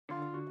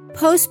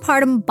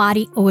Postpartum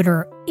body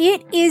odor.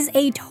 It is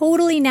a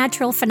totally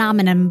natural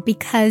phenomenon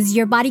because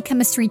your body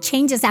chemistry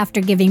changes after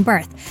giving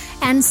birth.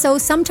 And so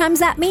sometimes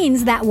that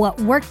means that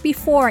what worked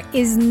before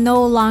is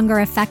no longer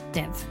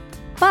effective.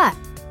 But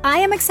I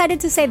am excited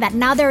to say that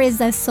now there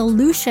is a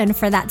solution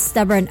for that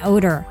stubborn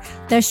odor.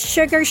 The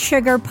Sugar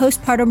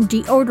postpartum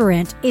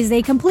deodorant is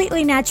a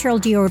completely natural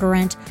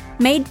deodorant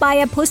made by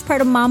a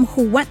postpartum mom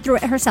who went through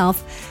it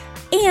herself.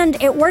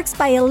 And it works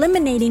by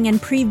eliminating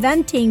and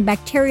preventing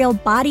bacterial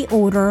body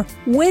odor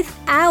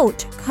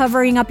without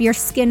covering up your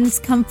skin's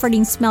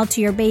comforting smell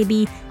to your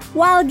baby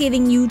while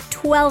giving you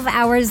 12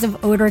 hours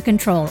of odor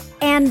control.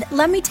 And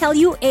let me tell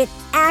you, it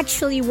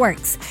actually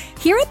works.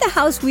 Here at the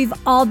house, we've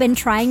all been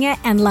trying it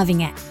and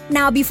loving it.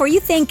 Now, before you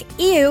think,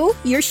 ew,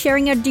 you're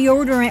sharing a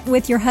deodorant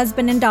with your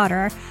husband and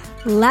daughter,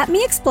 let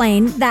me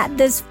explain that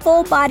this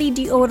full-body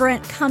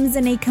deodorant comes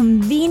in a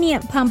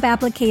convenient pump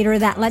applicator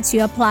that lets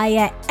you apply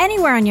it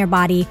anywhere on your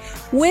body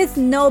with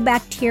no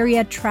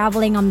bacteria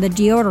traveling on the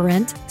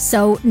deodorant,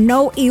 so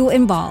no ew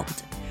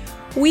involved.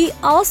 We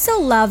also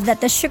love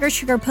that the Sugar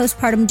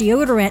postpartum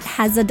deodorant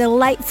has a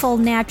delightful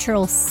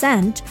natural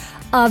scent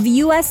of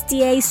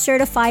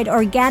USDA-certified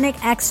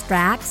organic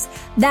extracts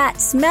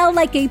that smell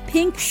like a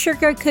pink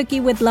sugar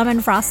cookie with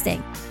lemon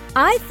frosting.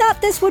 I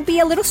thought this would be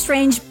a little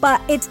strange, but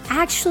it's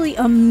actually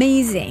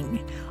amazing.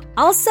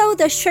 Also,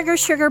 the Sugar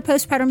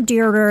postpartum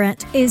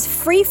deodorant is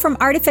free from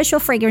artificial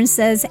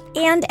fragrances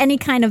and any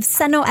kind of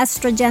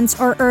xenoestrogens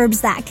or herbs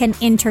that can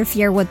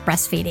interfere with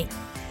breastfeeding.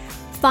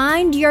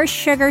 Find your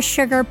Sugar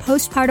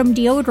postpartum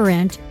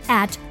deodorant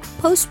at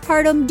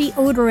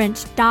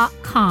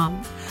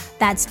postpartumdeodorant.com.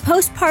 That's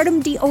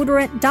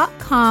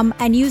postpartumdeodorant.com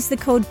and use the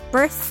code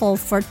BIRTHFUL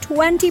for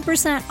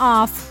 20%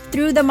 off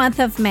through the month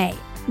of May.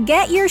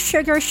 Get your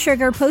Sugar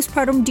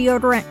postpartum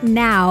deodorant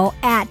now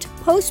at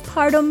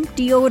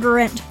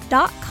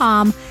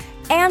postpartumdeodorant.com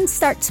and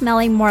start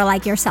smelling more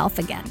like yourself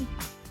again.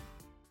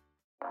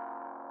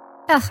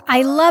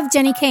 I love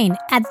Jenny Kane.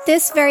 At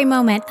this very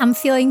moment, I'm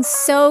feeling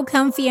so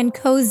comfy and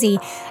cozy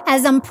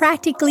as I'm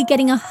practically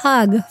getting a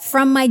hug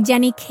from my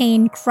Jenny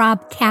Kane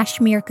crop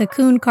cashmere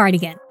cocoon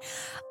cardigan.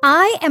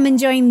 I am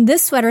enjoying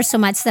this sweater so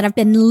much that I've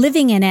been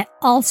living in it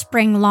all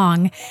spring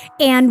long.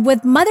 And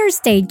with Mother's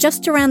Day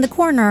just around the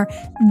corner,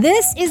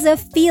 this is a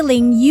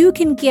feeling you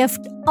can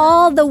gift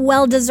all the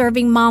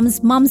well-deserving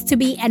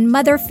moms-to-be, and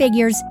mother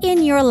figures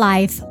in your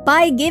life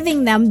by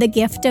giving them the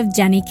gift of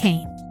Jenny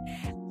Kane.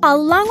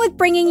 Along with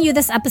bringing you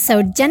this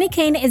episode, Jenny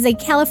Kane is a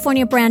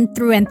California brand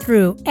through and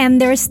through, and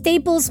their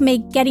staples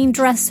make getting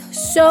dressed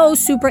so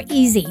super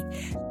easy.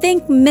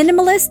 Think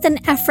minimalist and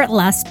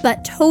effortless,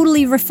 but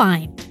totally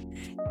refined.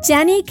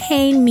 Jenny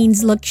Kane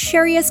means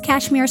luxurious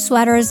cashmere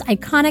sweaters,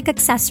 iconic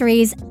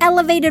accessories,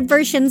 elevated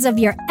versions of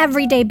your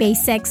everyday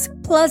basics,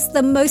 plus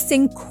the most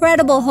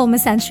incredible home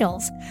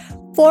essentials.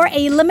 For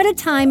a limited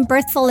time,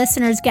 Birthful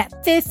listeners get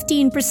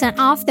 15%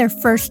 off their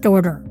first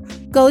order.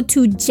 Go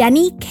to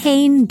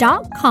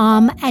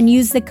jennykane.com and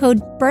use the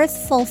code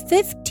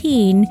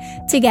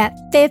BIRTHFUL15 to get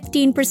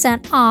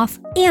 15% off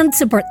and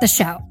support the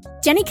show.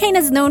 Jenny Kane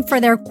is known for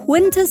their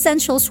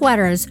quintessential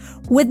sweaters,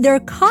 with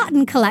their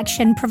cotton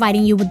collection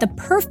providing you with the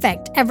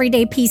perfect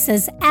everyday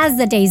pieces as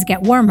the days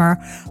get warmer.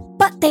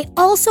 But they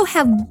also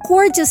have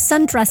gorgeous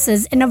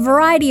sundresses in a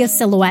variety of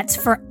silhouettes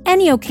for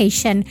any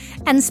occasion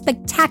and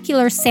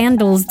spectacular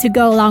sandals to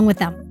go along with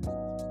them.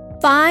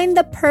 Find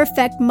the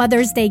perfect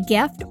Mother's Day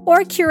gift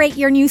or curate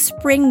your new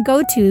spring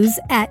go-tos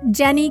at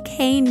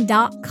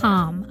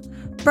jennykane.com.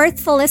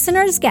 Birthful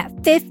listeners get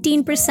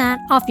 15%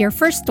 off your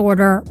first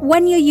order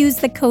when you use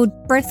the code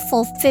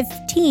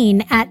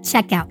BIRTHFUL15 at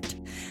checkout.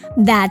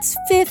 That's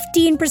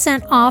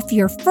 15% off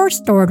your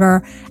first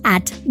order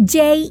at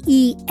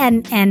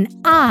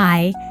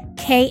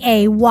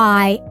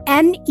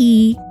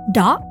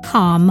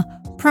jennykayne.com,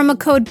 promo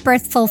code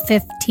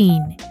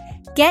BIRTHFUL15.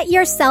 Get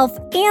yourself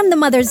and the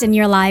mothers in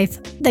your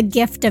life the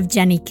gift of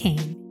Jenny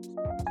Kane.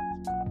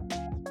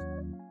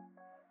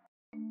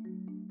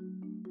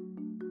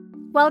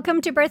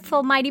 Welcome to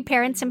Birthful Mighty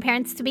Parents and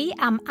Parents-to-Be.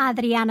 I'm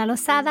Adriana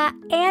Lozada,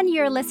 and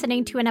you're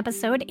listening to an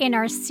episode in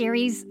our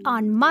series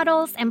on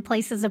models and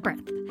places of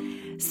birth.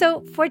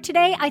 So for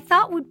today, I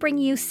thought we'd bring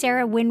you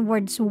Sarah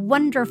Winward's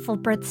wonderful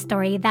birth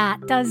story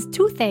that does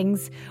two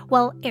things.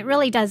 Well, it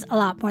really does a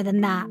lot more than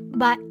that.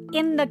 But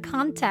in the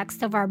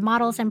context of our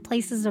Models and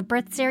Places of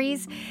Birth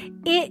series,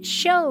 it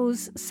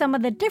shows some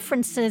of the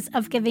differences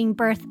of giving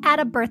birth at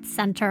a birth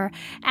center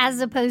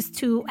as opposed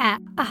to at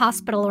a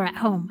hospital or at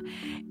home.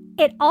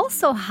 It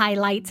also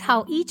highlights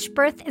how each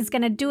birth is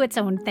going to do its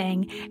own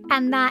thing,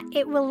 and that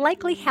it will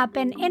likely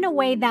happen in a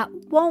way that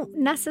won't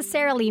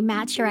necessarily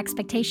match your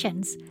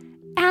expectations.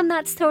 And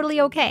that's totally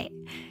okay.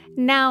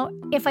 Now,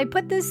 if I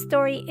put this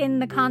story in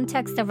the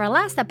context of our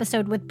last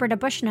episode with Britta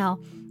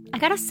Bushnell, I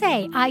gotta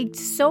say, I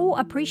so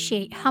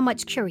appreciate how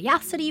much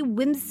curiosity,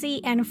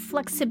 whimsy, and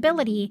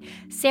flexibility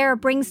Sarah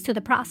brings to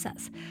the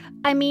process.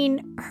 I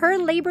mean, her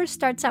labor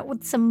starts out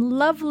with some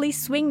lovely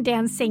swing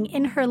dancing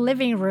in her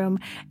living room,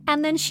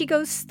 and then she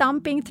goes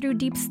stomping through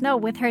deep snow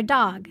with her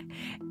dog.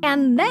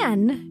 And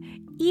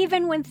then,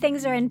 even when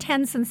things are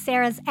intense and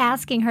Sarah's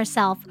asking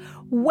herself,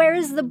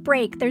 where's the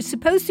break? There's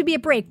supposed to be a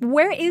break.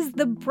 Where is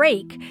the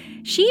break?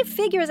 She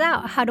figures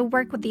out how to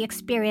work with the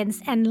experience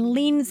and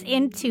leans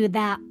into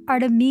that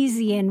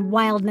Artemisian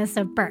wildness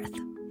of birth.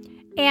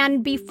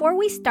 And before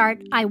we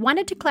start, I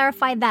wanted to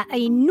clarify that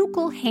a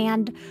nuchal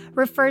hand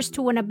refers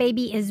to when a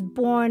baby is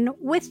born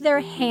with their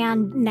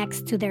hand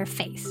next to their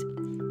face.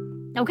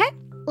 Okay,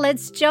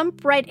 let's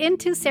jump right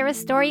into Sarah's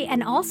story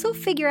and also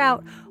figure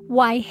out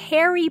why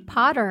Harry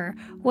Potter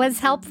was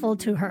helpful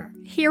to her.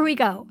 Here we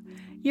go.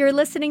 You're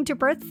listening to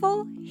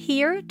Birthful,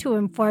 here to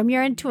inform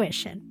your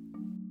intuition.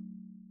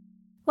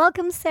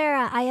 Welcome,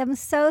 Sarah. I am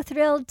so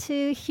thrilled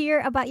to hear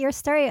about your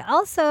story.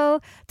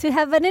 Also, to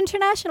have an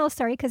international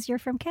story because you're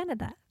from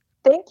Canada.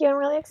 Thank you. I'm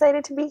really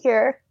excited to be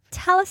here.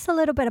 Tell us a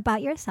little bit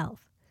about yourself.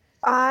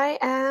 I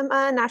am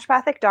a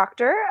naturopathic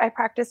doctor. I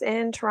practice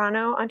in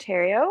Toronto,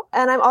 Ontario,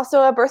 and I'm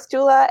also a birth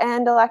doula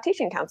and a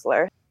lactation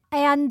counselor.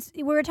 And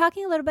we were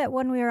talking a little bit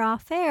when we were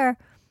off air.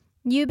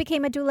 You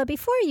became a doula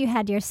before you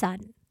had your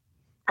son.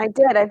 I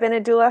did. I've been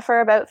a doula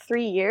for about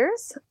 3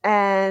 years.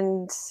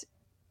 And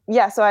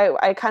yeah, so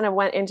I kind of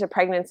went into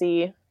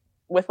pregnancy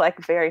with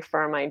like very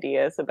firm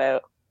ideas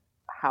about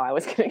how I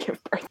was going to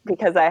give birth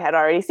because I had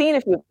already seen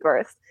a few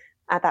births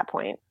at that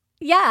point.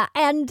 Yeah.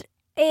 And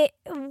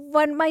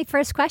one of my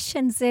first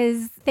questions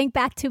is think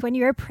back to when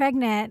you were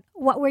pregnant.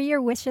 What were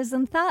your wishes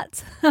and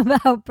thoughts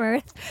about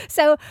birth?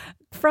 So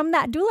from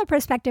that doula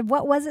perspective,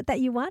 what was it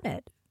that you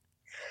wanted?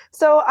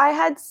 So I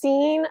had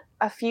seen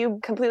a few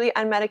completely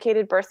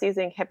unmedicated births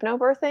using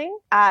hypnobirthing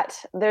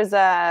there's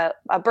a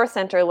birth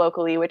center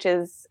locally, which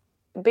is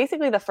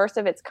basically the first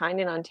of its kind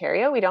in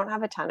Ontario. We don't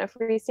have a ton of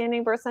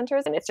freestanding birth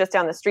centers, and it's just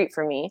down the street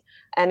from me.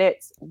 And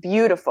it's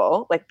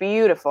beautiful, like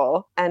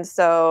beautiful. And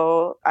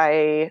so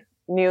I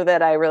knew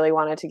that I really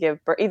wanted to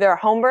give birth, either a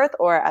home birth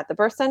or at the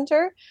birth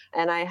center.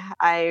 And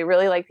I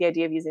really liked the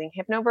idea of using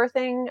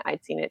hypnobirthing.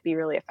 I'd seen it be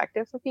really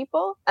effective for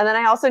people. And then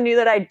I also knew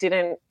that I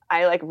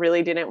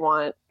really didn't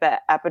want the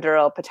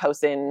epidural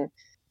Pitocin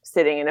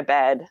sitting in a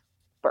bed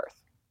birth.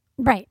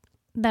 Right.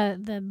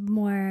 The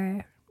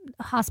more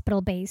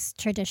hospital-based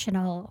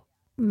traditional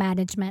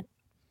management.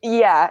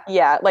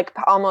 Yeah. Like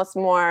almost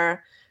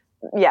more,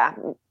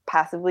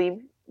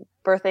 passively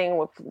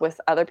birthing with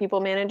other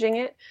people managing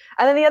it.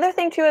 And then the other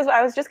thing too is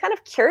I was just kind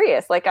of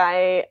curious. Like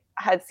I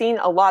had seen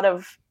a lot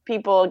of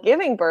people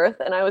giving birth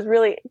and I was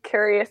really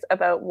curious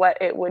about what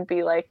it would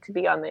be like to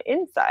be on the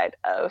inside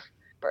of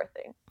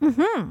birthing.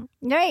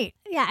 Mm-hmm. Right.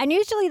 Yeah. And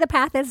usually the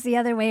path is the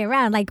other way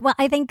around. Like, well,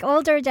 I think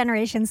older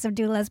generations of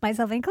doulas,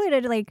 myself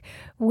included, like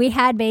we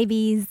had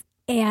babies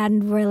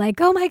and we're like,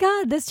 oh my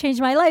God, this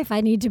changed my life.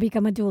 I need to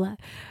become a doula.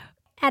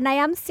 And I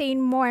am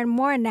seeing more and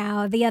more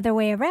now the other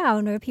way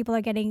around where people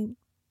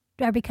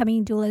are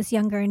becoming doulas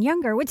younger and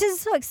younger, which is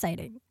so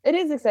exciting. It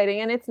is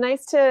exciting. And it's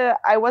nice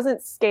I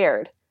wasn't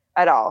scared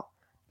at all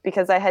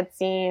because I had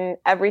seen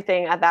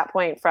everything at that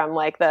point from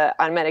like the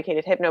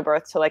unmedicated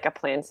hypnobirth to like a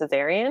planned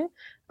cesarean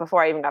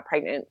before I even got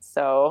pregnant.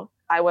 So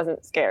I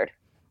wasn't scared.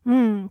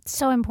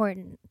 So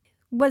important.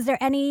 Was there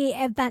any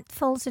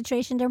eventful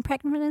situation during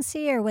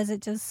pregnancy or was it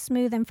just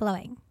smooth and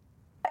flowing?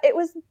 It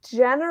was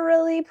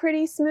generally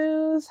pretty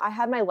smooth. I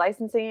had my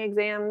licensing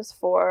exams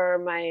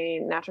for my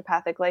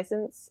naturopathic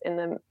license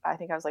I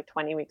think I was like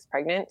 20 weeks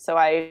pregnant. So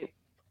I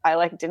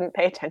like didn't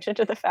pay attention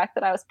to the fact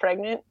that I was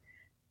pregnant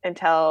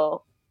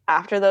until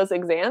after those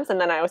exams.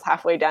 And then I was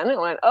halfway done and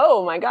went,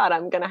 oh my God,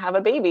 I'm going to have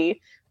a baby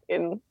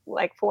in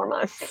like 4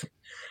 months.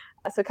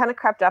 So it kind of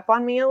crept up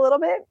on me a little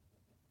bit.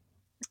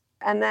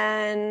 And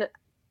then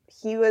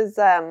he was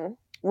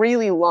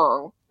really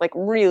long,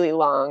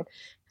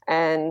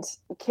 and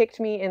kicked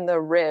me in the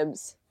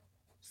ribs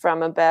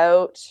from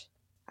about,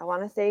 I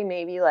want to say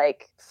maybe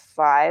like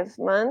 5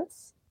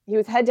 months. He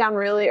was head down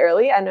really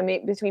early,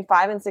 and between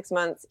 5 and 6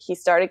 months, he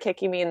started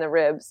kicking me in the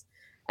ribs.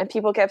 And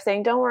people kept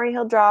saying, don't worry,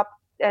 he'll drop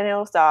and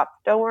it'll stop.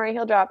 Don't worry,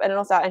 he'll drop and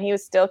it'll stop. And he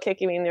was still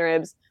kicking me in the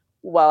ribs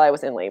while I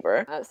was in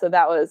labor. So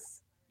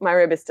my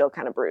rib is still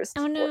kind of bruised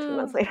 14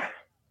 months later.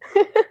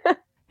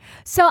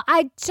 So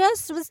I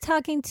just was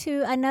talking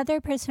to another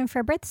person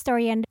for Birth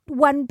Story, and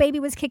when baby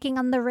was kicking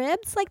on the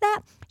ribs like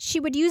that, she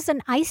would use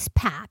an ice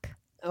pack.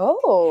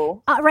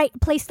 Oh. Right,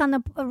 placed on the,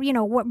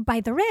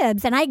 by the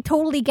ribs. And I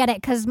totally get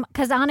it because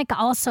Annika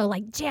also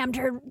like jammed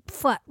her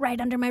foot right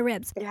under my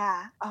ribs.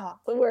 Yeah. Oh,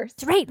 the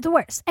worst. Right, the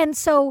worst. And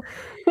so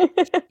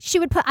she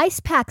would put ice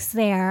packs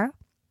there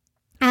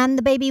and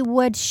the baby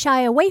would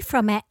shy away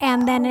from it.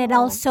 And then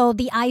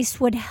the ice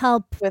would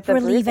help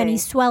relieve any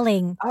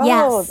swelling. Oh,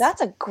 yes.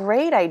 That's a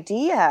great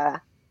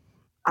idea.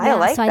 I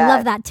like that. So I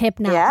love that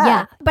tip now.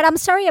 Yeah. But I'm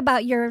sorry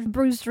about your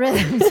bruised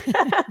ribs.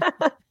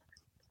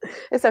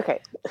 It's okay.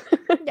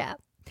 Yeah.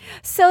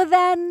 So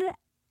then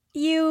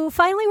you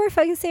finally were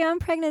focusing on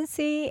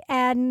pregnancy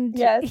and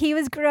he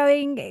was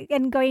growing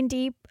and going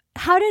deep.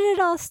 How did it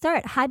all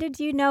start? How did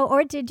you know,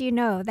 or did you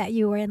know that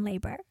you were in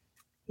labor?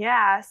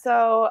 Yeah.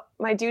 So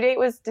my due date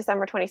was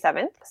December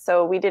 27th.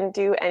 So we didn't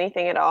do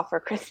anything at all for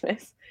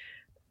Christmas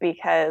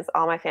because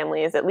all my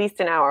family is at least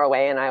an hour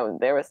away and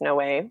there was no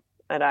way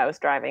that I was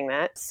driving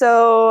that.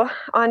 So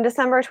on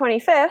December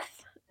 25th,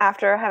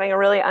 after having a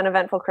really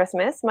uneventful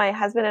Christmas, my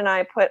husband and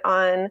I put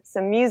on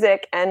some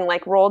music and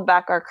like rolled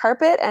back our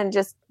carpet and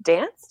just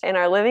danced in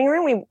our living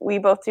room. We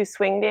both do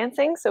swing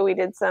dancing, so we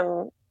did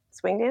some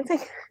swing dancing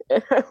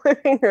in our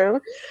living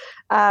room.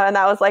 And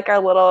that was like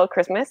our little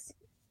Christmas.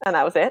 And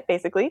that was it,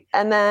 basically.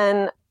 And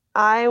then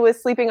I was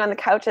sleeping on the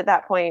couch at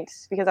that point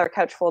because our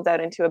couch folds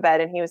out into a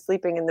bed, and he was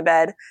sleeping in the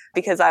bed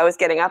because I was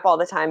getting up all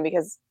the time,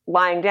 because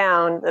lying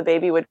down, the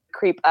baby would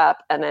creep up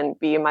and then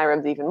be in my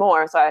ribs even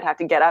more. So I'd have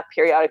to get up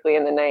periodically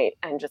in the night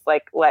and just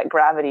like let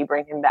gravity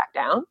bring him back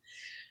down.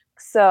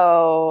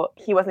 So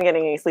he wasn't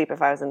getting any sleep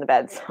if I was in the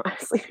bed. So I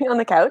was sleeping on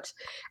the couch.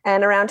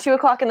 And around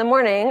 2:00 in the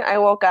morning, I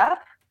woke up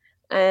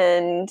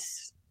and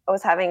I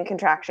was having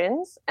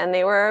contractions, and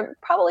they were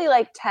probably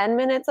like 10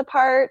 minutes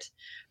apart,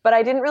 but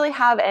I didn't really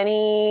have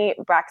any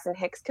Braxton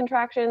Hicks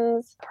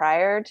contractions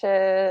prior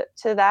to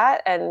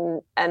that.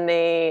 And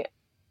they,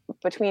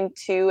 between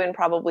 2 and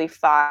probably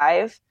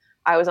 5,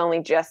 I was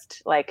only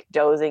just like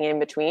dozing in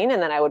between,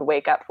 and then I would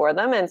wake up for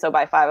them. And so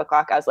by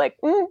 5:00, I was like,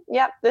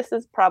 yep, this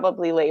is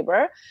probably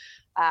labor.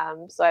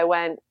 So I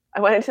went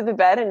into the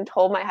bed and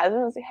told my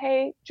husband,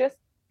 hey, just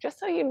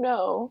so you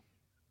know,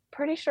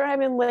 pretty sure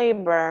I'm in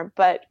labor,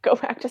 but go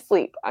back to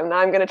sleep. I'm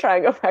going to try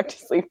and go back to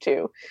sleep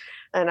too.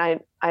 And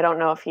I don't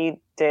know if he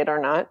did or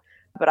not,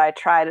 but I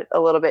tried a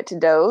little bit to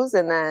doze,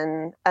 and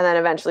then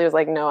eventually was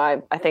like, no,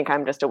 I think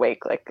I'm just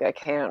awake. Like I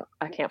can't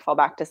fall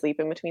back to sleep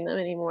in between them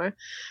anymore.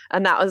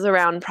 And that was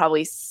around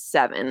probably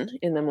 7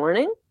 in the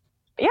morning.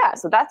 Yeah.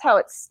 So that's how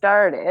it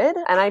started.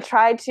 And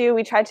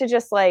we tried to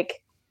just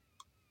like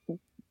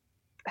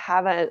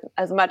have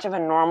as much of a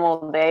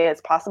normal day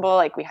as possible.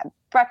 Like we had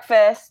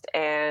breakfast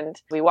and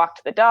we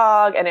walked the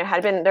dog, and there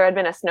had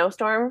been a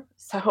snowstorm.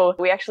 So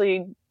we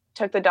actually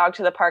took the dog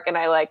to the park, and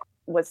I like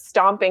was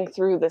stomping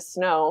through the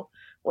snow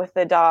with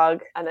the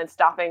dog, and then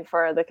stopping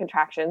for the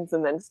contractions,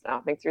 and then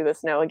stomping through the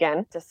snow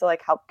again, just to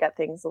like help get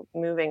things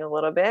moving a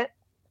little bit.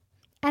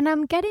 And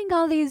I'm getting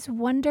all these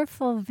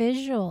wonderful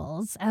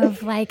visuals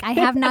of like, I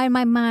have now in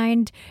my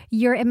mind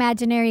your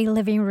imaginary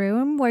living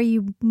room where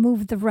you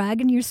move the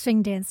rug and you're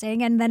swing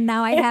dancing. And then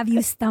now I have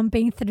you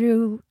stomping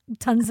through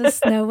tons of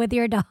snow with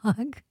your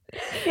dog.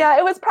 Yeah,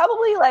 it was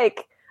probably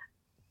like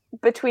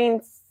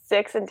between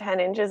 6 and 10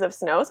 inches of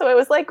snow. So it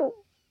was like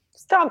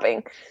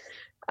stomping.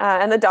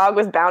 And the dog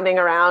was bounding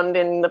around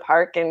in the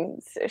park, and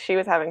she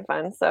was having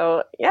fun.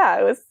 So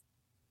yeah,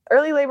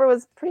 early labor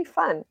was pretty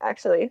fun,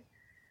 actually.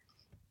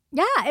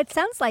 Yeah, it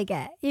sounds like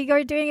it.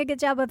 You're doing a good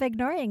job of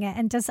ignoring it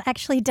and just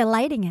actually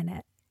delighting in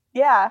it.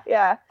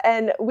 Yeah.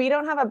 And we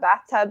don't have a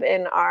bathtub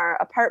in our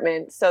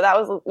apartment. So that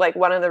was like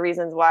one of the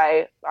reasons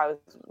why I was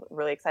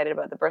really excited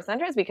about the birth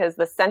center, is because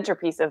the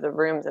centerpiece of the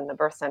rooms in the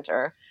birth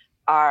center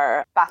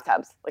are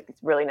bathtubs, like these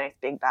really nice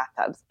big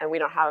bathtubs. And we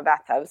don't have a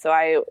bathtub. So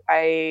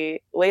I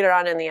later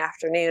on in the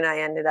afternoon, I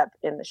ended up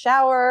in the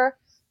shower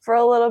for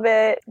a little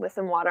bit with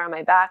some water on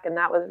my back, and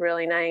that was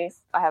really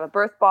nice. I have a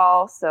birth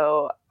ball,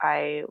 so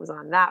I was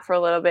on that for a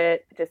little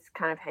bit, just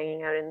kind of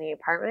hanging out in the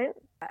apartment.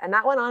 And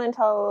that went on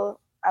until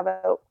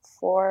about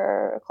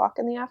 4:00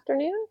 in the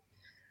afternoon,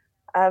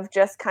 of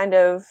just kind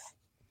of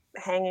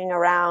hanging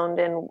around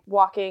and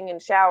walking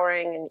and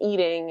showering and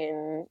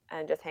eating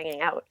and just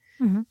hanging out.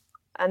 Mm-hmm.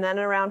 And then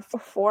around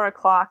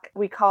 4:00,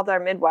 we called our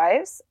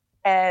midwives,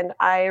 and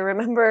I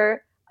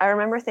remember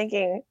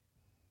thinking,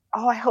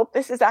 oh, I hope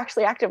this is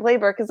actually active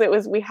labor,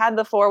 because we had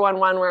the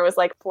 411 where it was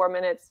like 4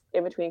 minutes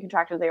in between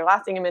contractions. They were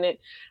lasting a minute.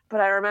 But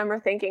I remember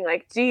thinking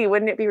like, gee,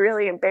 wouldn't it be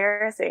really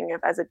embarrassing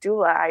if as a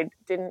doula, I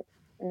didn't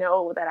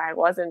know that I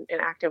wasn't in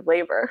active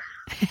labor?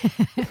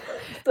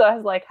 So I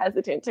was like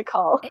hesitant to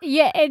call.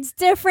 Yeah, it's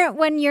different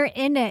when you're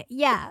in it.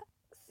 Yeah.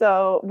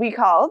 So we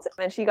called,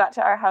 and she got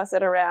to our house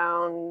at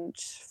around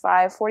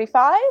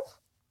 5:45.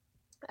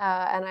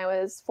 And I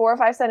was 4 or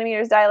 5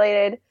 centimeters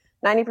dilated,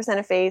 90%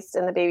 effaced,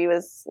 and the baby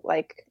was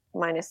like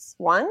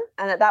 -1.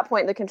 And at that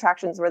point, the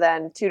contractions were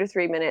then 2 to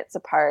 3 minutes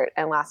apart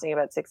and lasting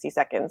about 60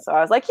 seconds. So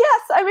I was like,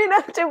 yes, I'm in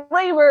active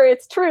labor.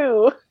 It's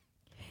true.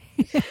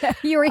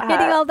 You were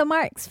hitting all the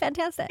marks.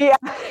 Fantastic. Yeah.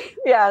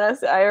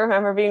 I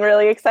remember being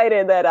really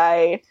excited that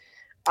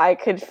I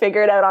could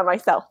figure it out on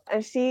myself.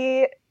 And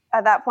she,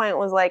 at that point,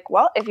 was like,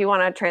 well, if you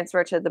want to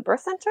transfer to the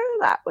birth center,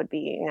 now would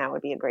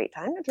be a great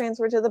time to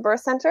transfer to the birth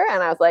center.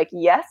 And I was like,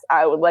 yes,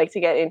 I would like to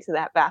get into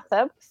that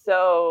bathtub.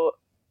 So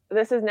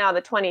this is now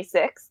the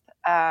 26th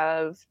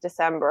of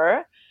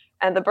December.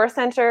 And the birth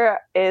center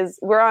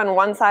we're on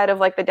one side of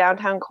like the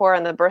downtown core,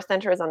 and the birth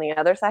center is on the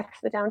other side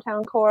of the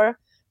downtown core.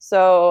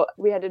 So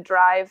we had to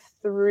drive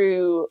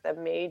through a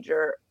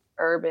major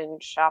urban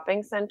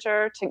shopping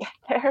center to get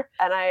there.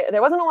 And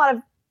there wasn't a lot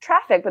of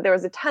traffic, but there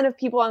was a ton of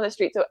people on the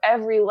street. So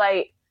every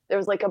light, there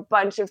was like a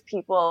bunch of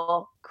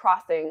people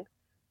crossing.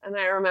 And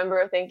I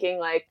remember thinking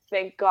like,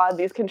 thank God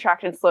these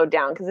contractions slowed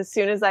down. Because as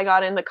soon as I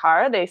got in the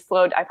car, they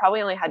slowed. I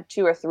probably only had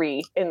 2 or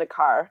 3 in the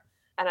car.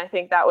 And I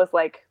think that was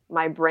like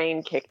my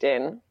brain kicked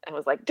in and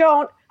was like,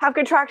 don't have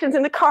contractions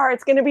in the car.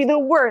 It's going to be the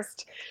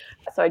worst.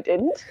 So I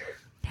didn't.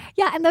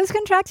 Yeah, and those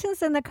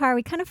contractions in the car,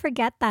 we kind of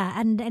forget that,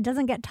 and it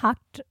doesn't get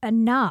talked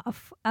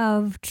enough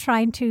of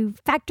trying to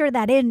factor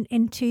that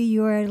into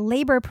your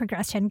labor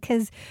progression,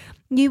 because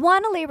you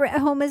want to labor at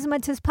home as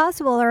much as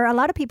possible, or a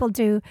lot of people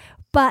do,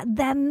 but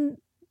then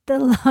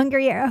the longer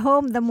you're at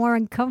home, the more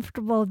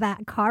uncomfortable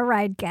that car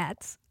ride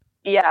gets.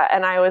 Yeah,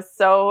 and I was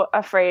so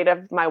afraid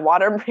of my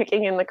water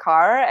breaking in the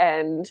car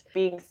and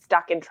being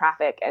stuck in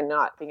traffic and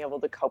not being able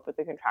to cope with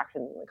the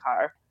contractions in the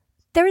car.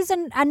 There's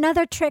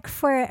another trick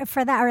for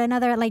that, or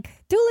another like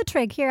doula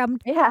trick here. I'm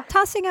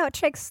tossing out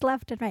tricks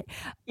left and right.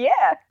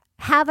 Yeah.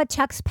 Have a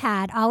Chuck's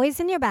pad always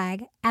in your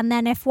bag, and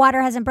then if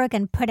water hasn't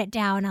broken, put it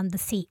down on the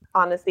seat.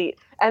 On the seat.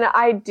 And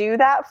I do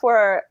that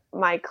for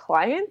my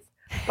clients,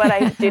 but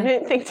I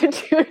didn't think to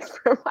do it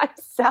for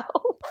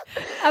myself.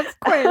 Of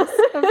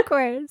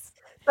course.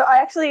 So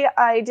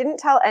I didn't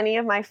tell any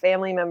of my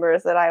family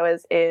members that I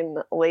was in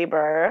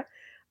labor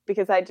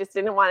because I just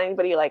didn't want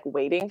anybody like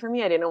waiting for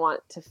me. I didn't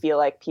want to feel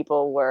like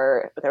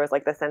there was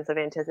like the sense of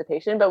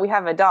anticipation, but we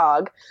have a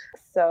dog.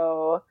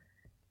 So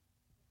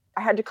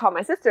I had to call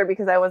my sister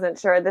because I wasn't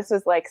sure. This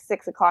was like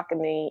 6:00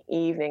 in the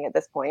evening at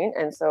this point.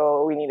 And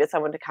so we needed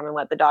someone to come and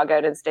let the dog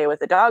out and stay with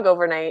the dog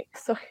overnight.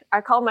 So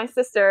I called my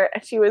sister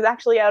and she was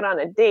actually out on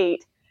a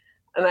date.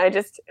 And I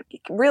just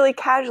really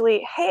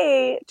casually,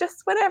 hey,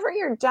 just whenever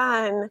you're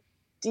done,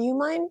 do you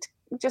mind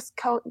just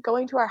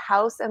going to our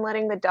house and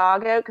letting the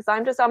dog out? Because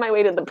I'm just on my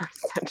way to the birth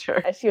center.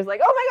 And she was like,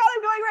 oh my God,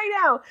 I'm going right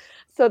now.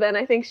 So then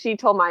I think she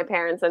told my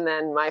parents, and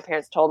then my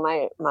parents told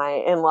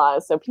my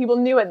in-laws. So people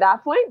knew at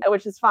that point,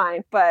 which is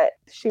fine. But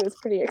she was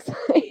pretty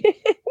excited.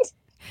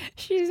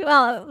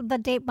 Well, the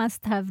date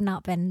must have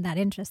not been that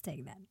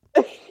interesting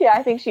then. Yeah,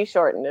 I think she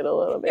shortened it a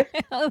little bit.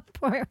 Oh,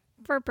 poor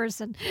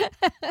person.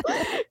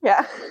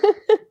 Yeah.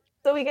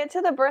 So we get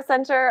to the birth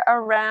center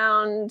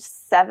around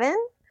 7.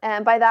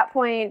 And by that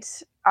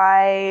point,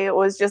 I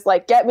was just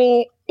like, get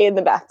me in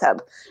the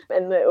bathtub.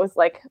 And it was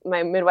like,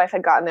 my midwife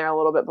had gotten there a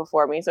little bit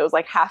before me. So it was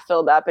like half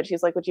filled up. And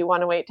she's like, would you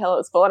want to wait till it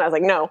was full? And I was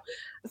like, no.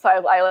 So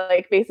I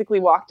like basically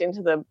walked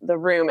into the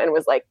room and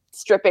was like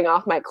stripping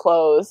off my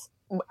clothes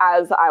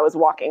as I was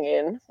walking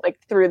in, like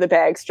through the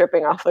bag,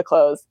 stripping off the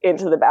clothes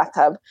into the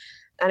bathtub.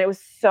 And it was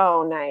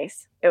so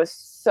nice. It was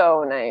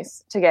so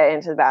nice to get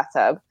into the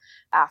bathtub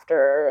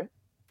after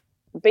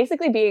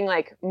basically being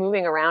like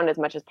moving around as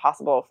much as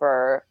possible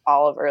for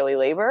all of early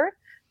labor.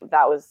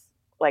 That was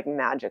like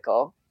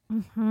magical.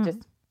 Mm-hmm.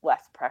 Just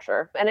less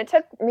pressure. And it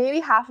took maybe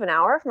half an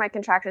hour for my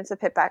contractions to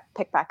pick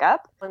back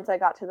up once I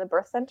got to the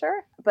birth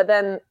center. But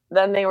then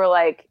they were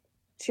like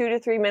 2 to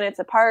 3 minutes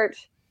apart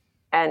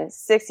and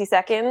 60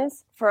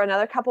 seconds for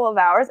another couple of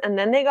hours. And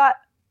then they got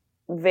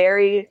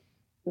very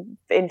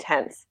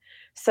intense.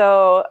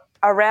 So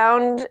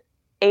around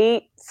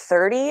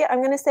 8:30, I'm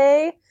going to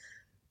say,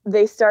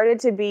 they started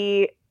to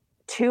be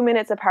 2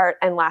 minutes apart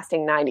and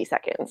lasting 90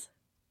 seconds.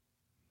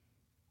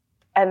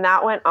 And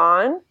that went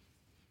on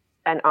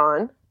and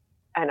on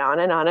and on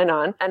and on and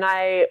on. And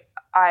I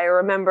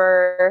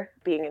remember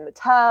being in the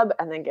tub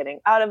and then getting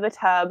out of the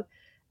tub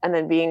and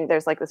then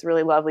there's like this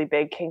really lovely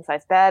big king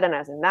size bed. And I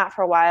was in that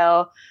for a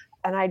while.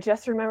 And I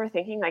just remember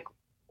thinking like,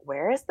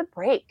 where is the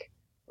break?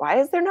 Why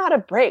is there not a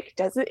break?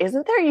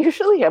 Isn't there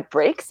usually a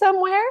break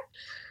somewhere?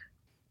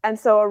 And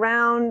so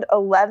around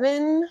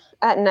 11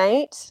 at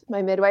night,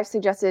 my midwife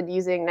suggested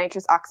using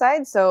nitrous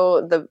oxide.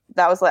 So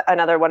that was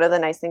another one of the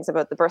nice things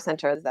about the birth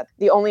center is that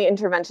the only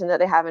intervention that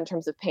they have in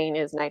terms of pain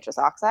is nitrous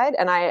oxide.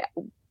 And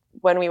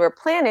when we were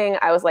planning,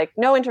 I was like,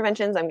 no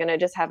interventions. I'm going to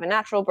just have a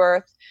natural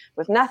birth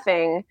with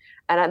nothing.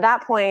 And at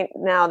that point,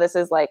 now this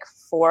is like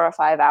 4 or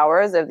 5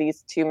 hours of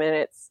these 2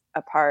 minutes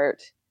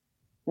apart,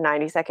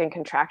 90-second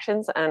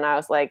contractions. And I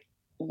was like,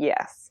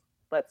 yes,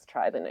 let's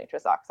try the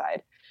nitrous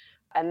oxide.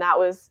 And that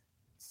was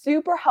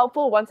super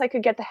helpful once I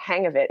could get the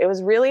hang of it. It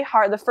was really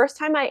hard. The first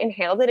time I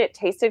inhaled it, it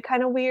tasted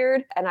kind of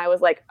weird. And I was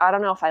like, I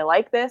don't know if I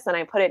like this. And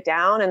I put it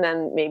down. And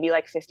then maybe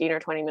like 15 or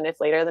 20 minutes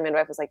later, the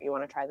midwife was like, you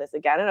want to try this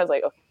again? And I was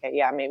like, okay,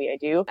 yeah, maybe I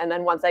do. And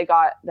then once I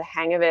got the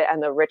hang of it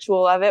and the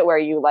ritual of it, where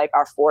you like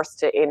are forced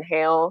to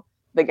inhale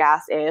the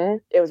gas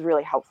in, it was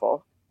really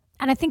helpful.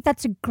 And I think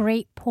that's a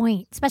great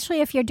point,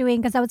 especially if you're doing,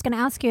 because I was going to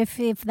ask you if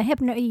the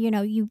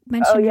you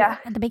mentioned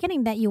at the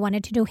beginning that you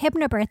wanted to do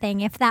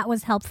hypnobirthing, if that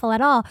was helpful at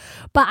all.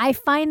 But I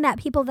find that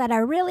people that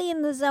are really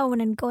in the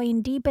zone and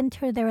going deep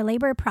into their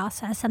labor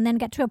process and then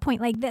get to a point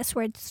like this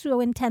where it's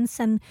so intense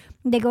and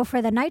they go for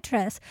the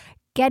nitrous,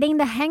 getting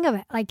the hang of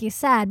it, like you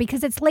said,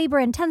 because it's labor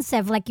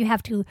intensive, like you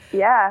have to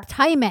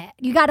time it.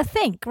 You got to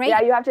think, right?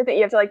 Yeah, you have to think.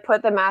 You have to like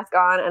put the mask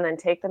on and then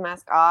take the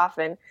mask off.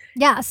 And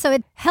yeah, so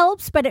it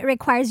helps, but it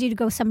requires you to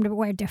go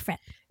somewhere different.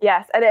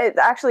 Yes, and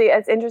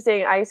it's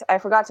interesting. I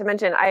forgot to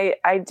mention,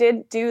 I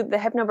did do the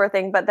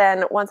hypnobirthing, but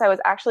then once I was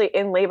actually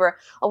in labor,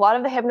 a lot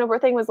of the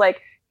hypnobirthing was like,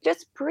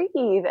 just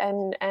breathe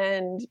and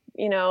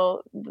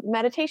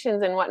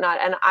meditations and whatnot.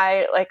 And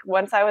I like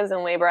once I was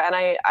in labor, and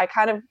I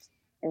kind of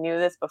knew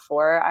this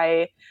before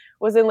I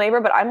was in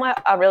labor, but I'm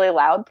a really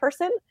loud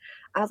person.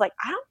 I was like,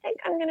 I don't think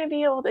I'm going to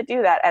be able to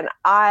do that. And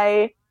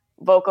I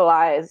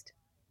vocalized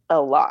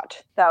a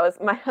lot. That was,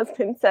 my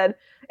husband said,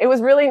 it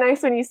was really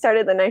nice when you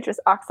started the nitrous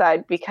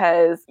oxide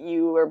because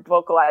you were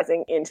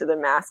vocalizing into the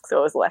mask, so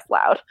it was less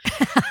loud.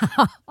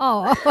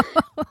 Oh.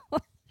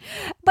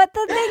 But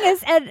the thing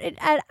is, and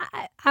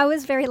I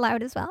was very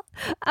loud as well.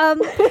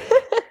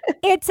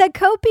 It's a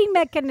coping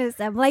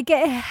mechanism. Like,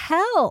 it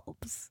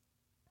helps.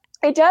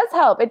 It does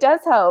help. It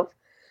does help.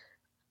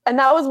 And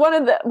that was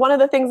one of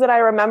the things that I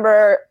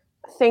remember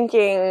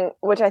thinking,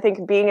 which I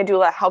think being a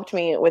doula helped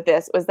me with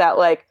this, was that,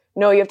 like,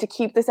 no, you have to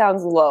keep the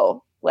sounds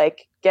low.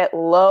 Like, get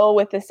low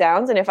with the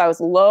sounds. And if I was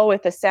low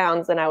with the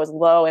sounds, then I was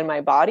low in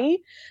my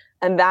body.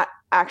 And that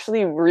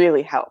actually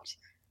really helped.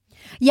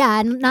 Yeah,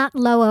 and not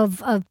low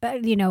of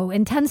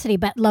intensity,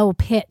 but low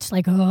pitch,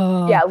 like,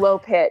 oh. Yeah, low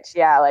pitch.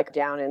 Yeah, like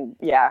down and,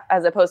 yeah,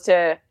 as opposed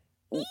to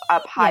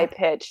up high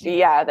pitch.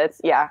 Yeah,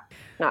 that's,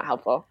 not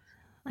helpful.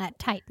 That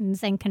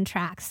tightens and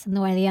contracts, and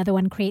the way the other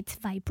one creates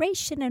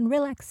vibration and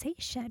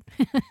relaxation.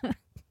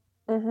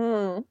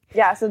 Mm-hmm.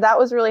 Yeah, so that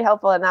was really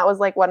helpful. And that was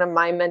like one of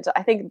my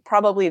I think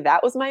probably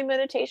that was my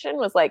meditation,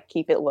 was like,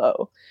 keep it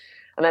low.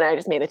 And then I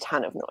just made a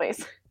ton of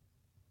noise.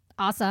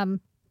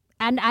 Awesome.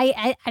 And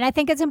I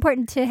think it's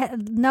important to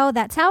know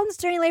that sounds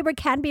during labor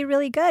can be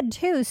really good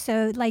too.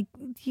 So, like,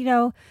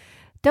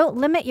 don't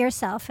limit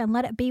yourself and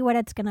let it be what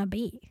it's going to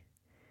be.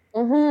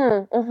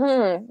 Mm-hmm.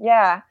 Mm-hmm.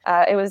 Yeah.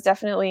 It was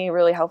definitely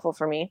really helpful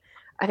for me.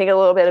 I think a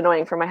little bit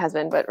annoying for my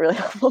husband, but really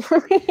helpful for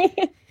me.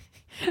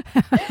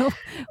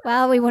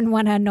 Well, we wouldn't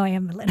want to annoy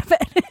him a little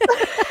bit.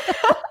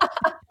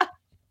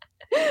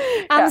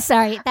 I'm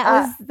sorry.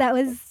 That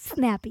was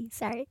snappy.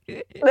 Sorry.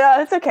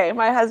 No, it's okay.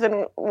 My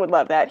husband would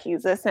love that.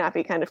 He's a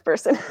snappy kind of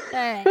person. All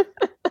right.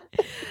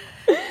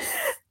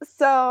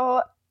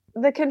 So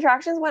the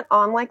contractions went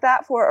on like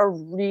that for a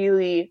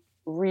really,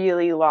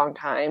 really long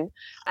time.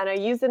 And I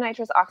used the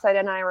nitrous oxide,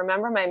 and I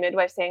remember my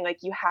midwife saying, like,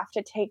 you have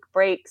to take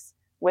breaks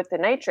with the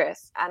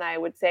nitrous. And I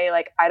would say,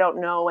 like, I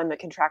don't know when the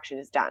contraction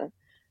is done.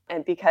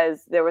 And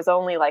because there was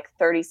only like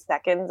 30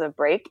 seconds of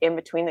break in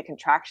between the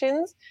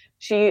contractions,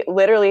 she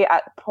literally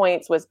at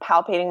points was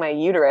palpating my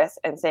uterus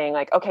and saying,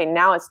 like, okay,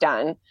 now it's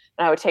done. And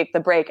I would take the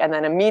break and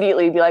then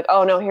immediately be like,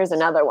 oh no, here's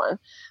another one,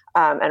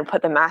 and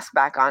put the mask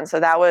back on. So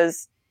that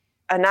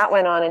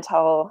went on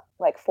until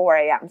like 4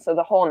 a.m. So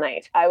the whole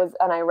night I was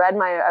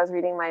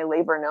reading my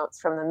labor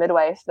notes from the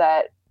midwife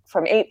that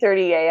from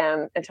 8:30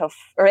 a.m.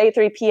 or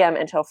 8:30 p.m.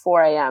 until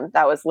 4 a.m.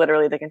 That was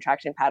literally the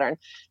contraction pattern.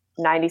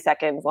 90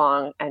 seconds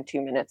long and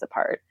 2 minutes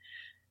apart.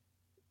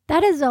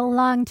 That is a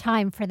long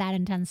time for that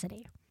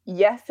intensity.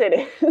 Yes,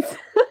 it is.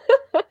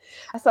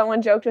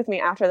 Someone joked with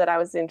me after that I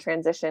was in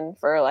transition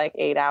for like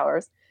 8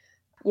 hours.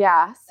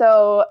 Yeah.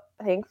 So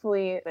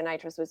thankfully the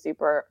nitrous was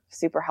super,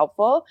 super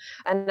helpful.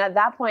 And at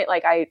that point,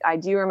 like I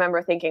do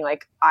remember thinking,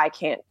 like, I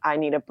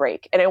need a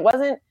break. And it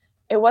wasn't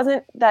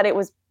that it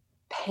was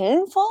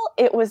painful.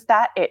 It was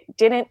that it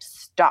didn't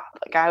stop.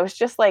 Like, I was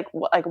just like,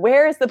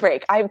 where is the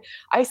break? I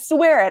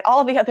swear at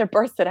all the other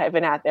births that I've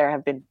been at, there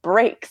have been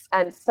breaks.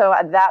 And so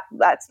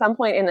at some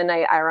point in the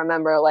night, I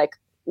remember like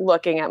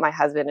looking at my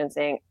husband and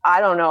saying,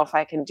 I don't know if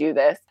I can do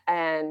this.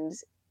 And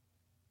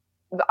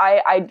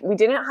we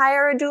didn't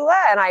hire a doula,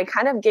 and I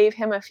kind of gave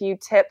him a few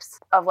tips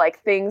of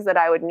like things that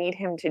I would need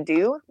him to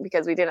do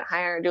because we didn't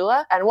hire a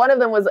doula. And one of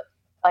them was,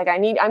 like,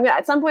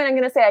 at some point I'm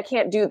going to say I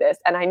can't do this,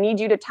 and I need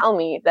you to tell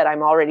me that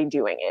I'm already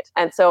doing it.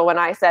 And so when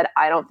I said,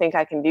 I don't think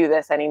I can do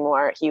this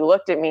anymore, he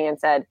looked at me and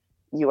said,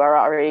 you are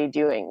already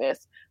doing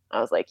this.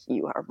 I was like,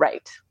 you are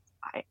right.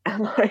 I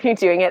am already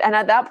doing it. And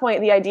at that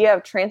point, the idea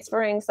of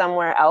transferring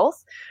somewhere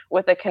else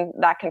with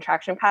that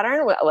contraction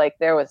pattern, like,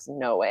 there was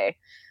no way.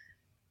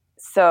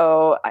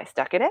 So I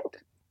stuck it out.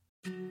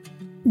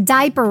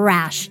 Diaper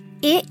rash.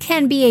 It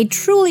can be a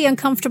truly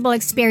uncomfortable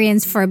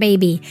experience for a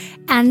baby.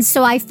 And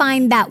so I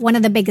find that one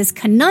of the biggest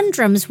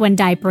conundrums when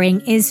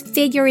diapering is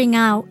figuring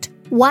out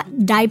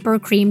what diaper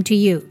cream to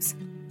use.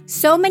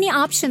 So many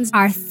options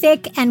are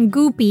thick and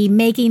goopy,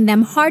 making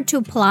them hard to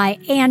apply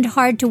and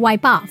hard to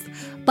wipe off.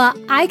 But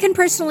I can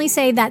personally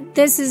say that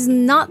this is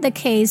not the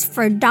case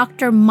for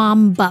Dr.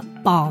 Mom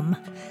Butt Balm.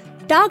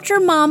 Dr.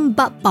 Mom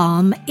Butt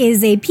Balm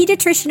is a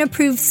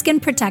pediatrician-approved skin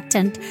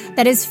protectant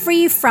that is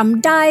free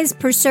from dyes,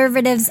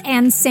 preservatives,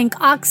 and zinc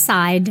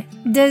oxide,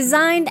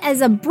 designed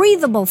as a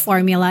breathable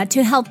formula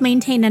to help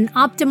maintain an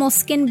optimal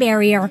skin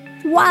barrier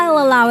while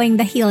allowing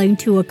the healing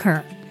to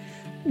occur.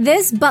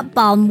 This butt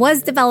balm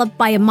was developed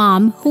by a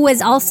mom who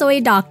is also a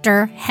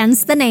doctor,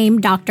 hence the name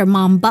Dr.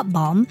 Mom Butt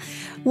Balm,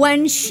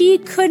 when she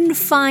couldn't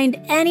find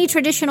any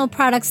traditional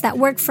products that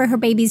worked for her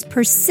baby's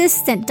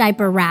persistent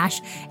diaper rash,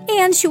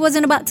 and she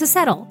wasn't about to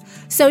settle.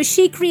 So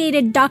she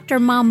created Dr.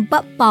 Mom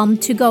Butt Balm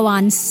to go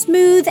on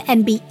smooth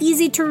and be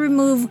easy to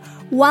remove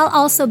while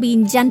also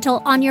being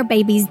gentle on your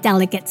baby's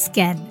delicate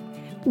skin.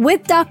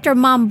 With Dr.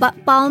 Mom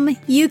Butt Balm,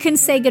 you can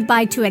say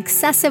goodbye to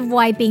excessive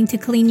wiping to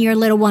clean your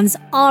little one's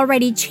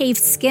already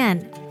chafed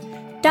skin.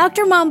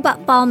 Dr. Mom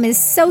Butt Balm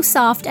is so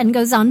soft and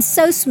goes on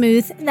so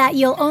smooth that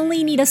you'll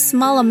only need a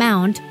small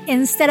amount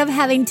instead of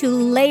having to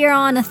layer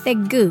on a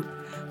thick goop.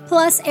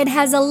 Plus, it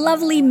has a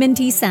lovely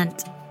minty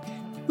scent.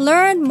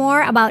 Learn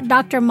more about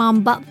Dr.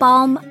 Mom Butt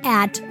Balm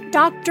at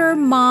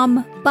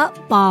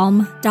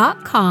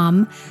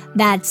drmombuttbalm.com.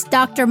 That's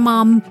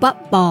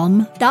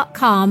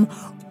drmombuttbalm.com,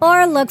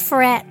 or look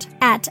for it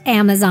at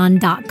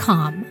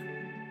amazon.com.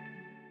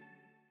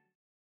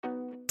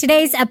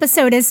 Today's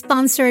episode is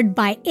sponsored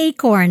by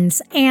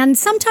Acorns, and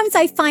sometimes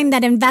I find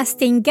that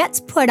investing gets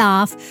put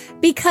off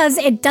because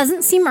it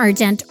doesn't seem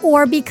urgent,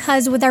 or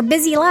because with our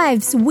busy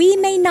lives, we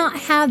may not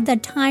have the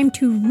time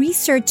to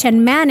research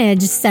and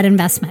manage said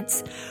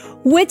investments.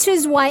 Which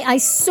is why I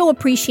so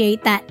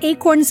appreciate that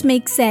Acorns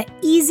makes it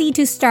easy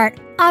to start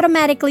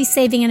automatically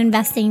saving and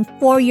investing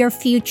for your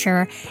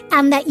future,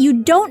 and that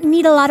you don't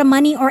need a lot of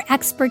money or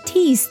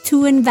expertise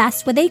to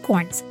invest with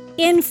Acorns.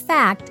 In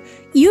fact,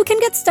 you can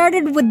get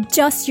started with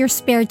just your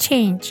spare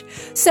change.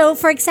 So,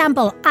 for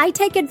example, I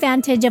take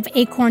advantage of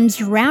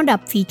Acorns'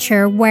 Roundup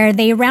feature, where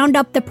they round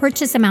up the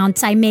purchase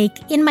amounts I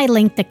make in my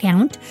linked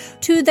account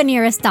to the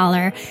nearest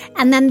dollar,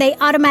 and then they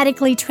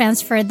automatically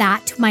transfer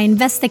that to my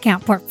Invest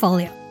account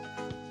portfolio.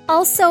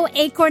 Also,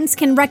 Acorns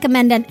can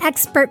recommend an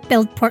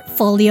expert-built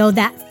portfolio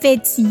that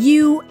fits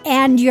you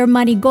and your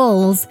money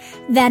goals,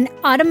 then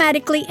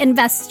automatically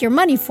invests your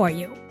money for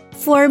you.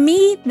 For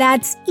me,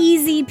 that's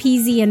easy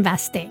peasy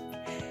investing.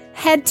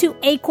 Head to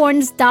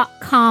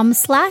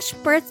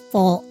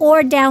acorns.com/birthful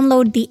or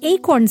download the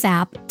Acorns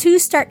app to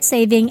start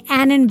saving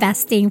and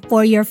investing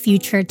for your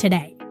future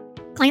today.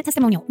 Client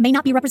testimonial may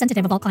not be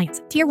representative of all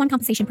clients. Tier 1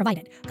 compensation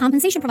provided.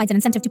 Compensation provides an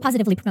incentive to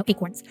positively promote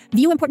Acorns.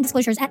 View important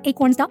disclosures at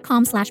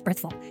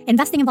acorns.com/birthful.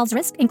 Investing involves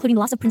risk, including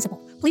loss of principal.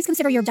 Please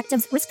consider your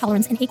objectives, risk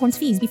tolerance, and Acorns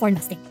fees before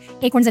investing.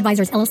 Acorns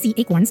Advisors LLC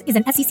Acorns is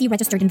an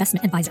SEC-registered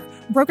investment advisor.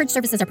 Brokerage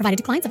services are provided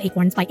to clients of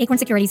Acorns by Acorn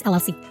Securities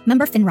LLC.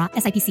 Member FINRA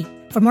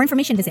SIPC. For more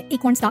information, visit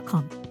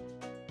acorns.com.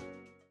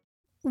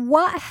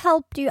 What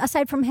helped you,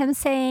 aside from him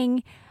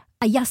saying,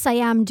 yes, I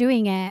am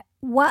doing it,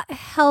 what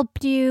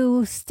helped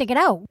you stick it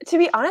out? To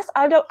be honest,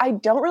 I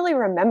don't really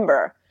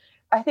remember.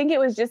 I think it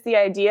was just the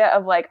idea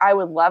of like, I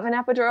would love an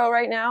epidural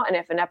right now, and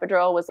if an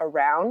epidural was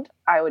around,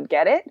 I would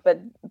get it.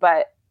 But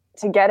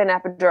to get an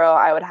epidural,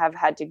 I would have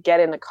had to get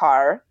in the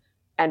car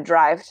and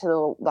drive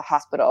to the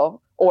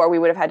hospital, or we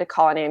would have had to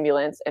call an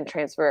ambulance and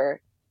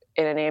transfer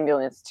in an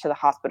ambulance to the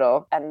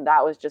hospital, and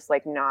that was just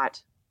like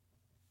not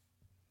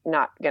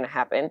going to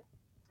happen.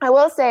 I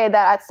will say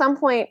that at some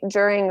point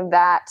during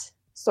that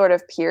sort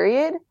of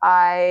period,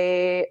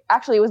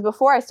 it was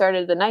before I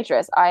started the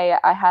nitrous. I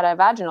had a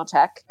vaginal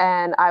check,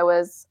 and I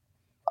was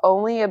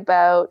only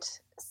about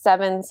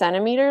 7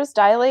 centimeters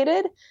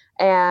dilated.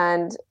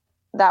 And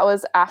that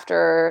was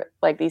after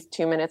like these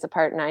 2 minutes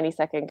apart,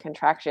 90-second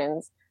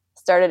contractions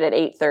started at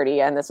 8:30.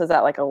 And this was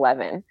at like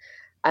 11.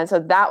 And so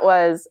that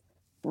was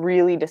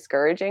really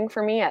discouraging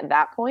for me at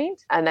that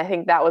point. And I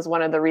think that was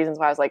one of the reasons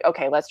why I was like,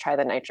 okay, let's try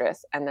the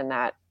nitrous. And then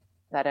that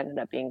ended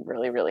up being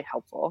really, really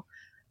helpful.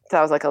 So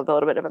that was like a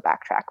little bit of a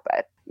backtrack,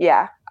 but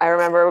yeah, I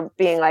remember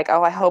being like,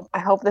 oh, I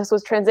hope this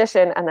was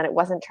transition. And then it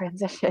wasn't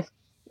transition.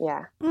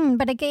 Yeah.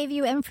 But it gave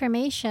you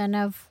information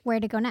of where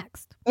to go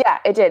next. Yeah,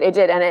 it did.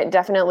 And it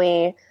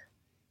definitely,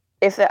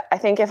 I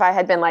think if I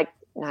had been like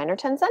 9 or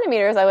 10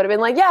 centimeters, I would have been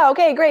like, yeah,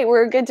 okay, great,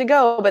 we're good to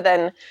go. But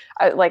then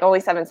like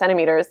only 7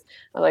 centimeters,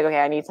 I was like,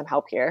 okay, I need some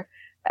help here.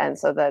 And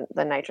so the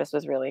nitrous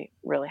was really,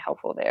 really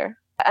helpful there.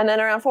 And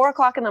then around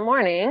 4:00 in the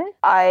morning,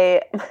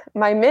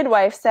 my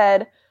midwife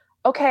said,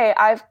 okay,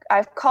 I've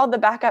called the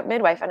backup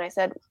midwife. And I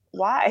said,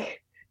 why?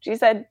 She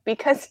said,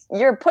 because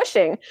you're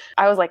pushing.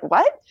 I was like,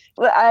 what?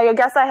 I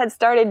guess I had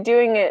started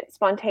doing it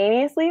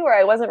spontaneously, where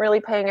I wasn't really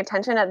paying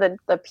attention at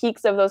the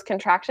peaks of those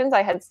contractions.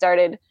 I had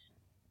started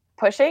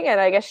pushing, and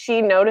I guess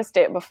she noticed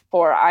it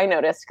before I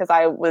noticed, because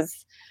it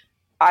was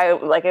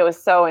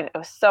so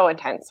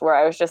intense, where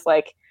I was just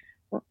like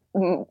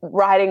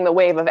riding the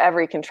wave of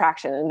every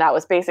contraction, and that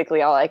was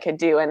basically all I could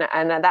do. And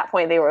at that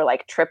point they were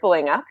like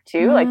tripling up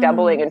too, like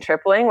doubling and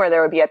tripling, where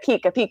there would be a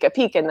peak,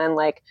 and then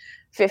like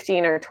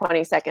 15 or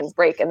 20 seconds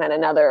break, and then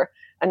another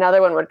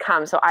one would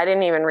come. So I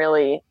didn't even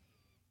really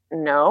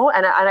know,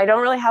 and I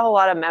don't really have a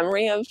lot of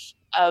memory of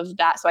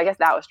that. So I guess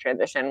that was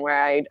transition,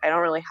 where I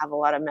don't really have a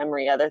lot of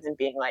memory other than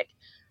being like,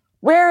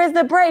 where is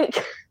the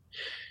break?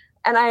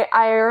 And I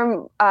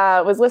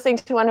was listening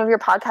to one of your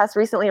podcasts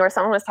recently where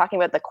someone was talking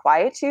about the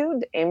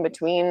quietude in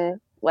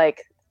between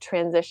like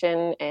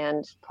transition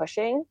and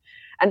pushing.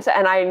 And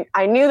I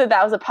knew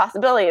that was a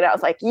possibility. And I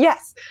was like,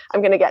 yes, I'm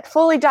going to get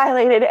fully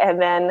dilated,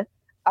 and then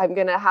I'm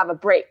going to have a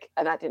break.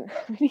 And that didn't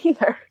happen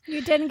either.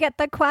 You didn't get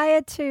the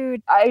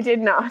quietude. I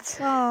did not.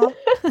 Oh.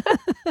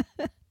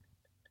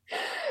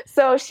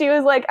 So she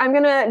was like,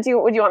 do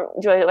you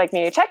like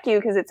me to check you?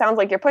 Because it sounds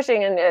like you're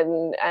pushing.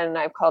 And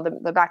I've called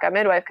the backup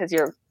midwife because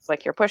you're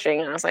pushing.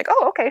 And I was like,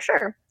 oh, okay,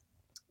 sure.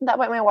 That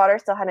point, my water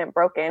still hadn't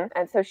broken.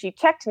 And so she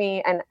checked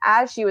me. And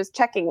as she was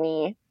checking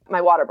me,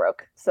 my water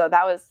broke. So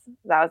that was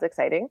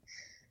exciting.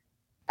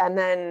 And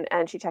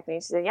she checked me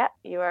and she said, yeah,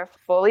 you are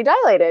fully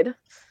dilated.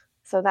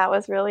 So that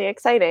was really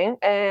exciting.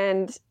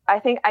 And I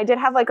think I did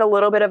have like a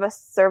little bit of a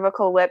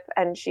cervical lip,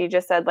 and she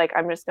just said like,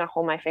 I'm just going to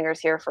hold my fingers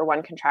here for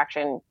one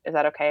contraction. Is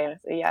that okay? And I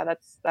said, yeah,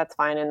 that's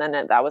fine. And then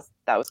that was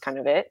kind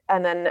of it.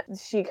 And then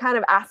she kind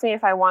of asked me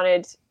if I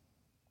wanted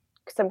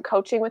some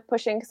coaching with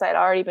pushing because I'd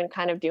already been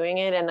kind of doing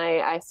it. And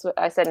I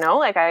said, no,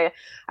 like, I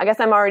guess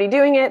I'm already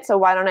doing it. So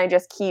why don't I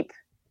just keep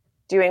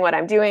doing what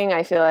I'm doing?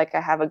 I feel like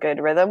I have a good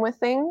rhythm with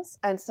things.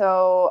 And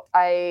so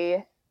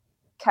I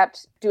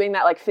kept doing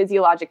that like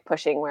physiologic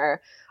pushing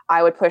where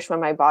I would push when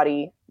my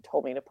body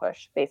told me to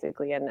push,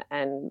 basically,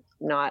 and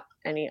not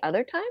any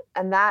other time.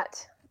 And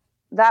that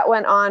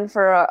went on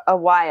for a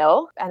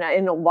while, and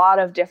in a lot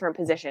of different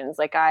positions.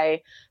 Like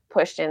I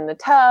pushed in the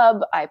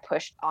tub, I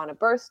pushed on a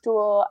birth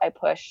stool, I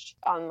pushed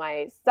on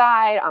my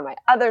side, on my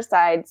other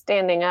side,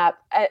 standing up,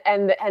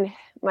 and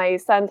my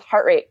son's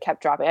heart rate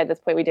kept dropping. At this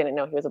point, we didn't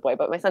know he was a boy,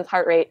 but my son's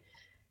heart rate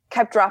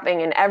kept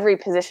dropping in every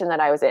position that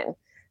I was in.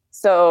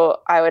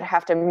 So I would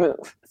have to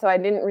move. So I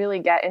didn't really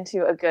get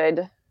into a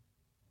good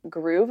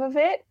groove of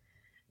it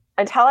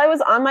until I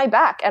was on my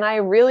back. And I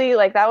really,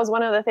 like, that was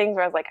one of the things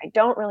where I was like, I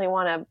don't really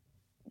want to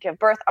give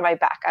birth on my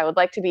back. I would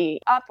like to be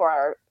up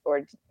or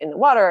in the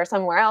water or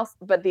somewhere else.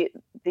 But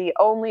the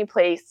only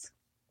place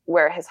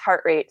where his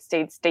heart rate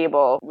stayed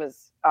stable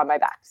was on my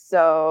back.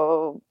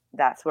 So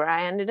that's where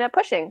I ended up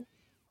pushing.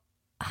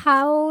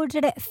 How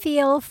did it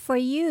feel for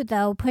you,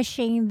 though,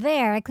 pushing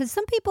there? Because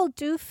some people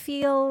do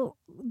feel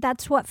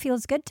that's what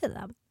feels good to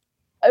them.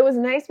 It was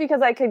nice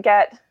because I could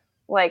get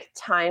like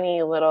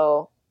tiny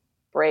little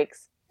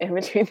breaks in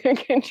between the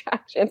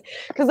contractions,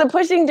 because the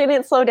pushing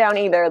didn't slow down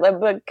either.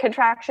 The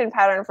contraction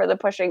pattern for the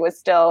pushing was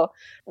still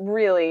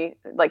really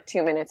like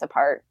 2 minutes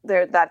apart.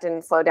 That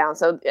didn't slow down.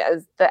 So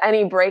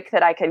any break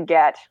that I could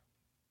get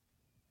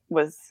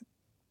was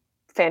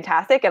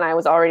fantastic, and I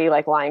was already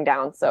like lying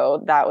down,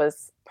 so that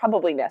was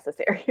probably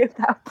necessary at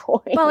that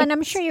point. Well, and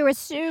I'm sure you were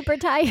super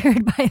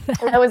tired by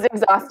that. I was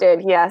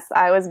exhausted. Yes,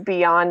 I was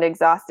beyond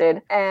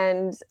exhausted,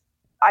 and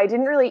I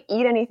didn't really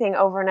eat anything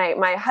overnight.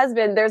 My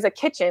husband, there's a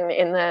kitchen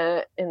in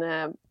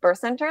the birth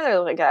center.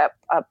 There's like a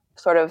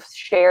sort of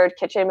shared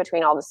kitchen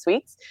between all the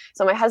suites.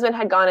 So my husband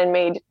had gone and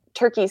made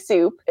turkey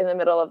soup in the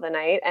middle of the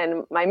night,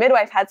 and my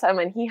midwife had some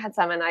and he had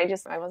some, and I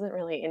wasn't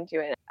really into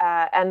it.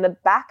 And the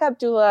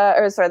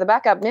the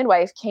backup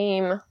midwife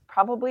came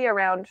probably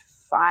around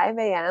 5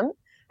 a.m.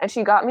 and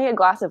she got me a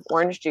glass of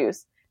orange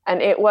juice,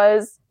 and it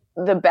was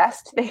the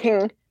best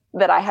thing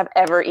that I have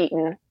ever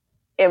eaten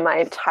in my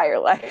entire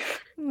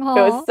life. Aww.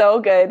 It was so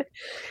good.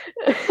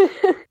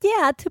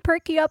 Yeah, to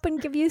perk you up and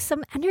give you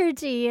some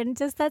energy, and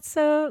just that's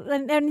so.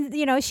 And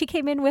you know, she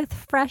came in with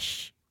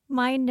fresh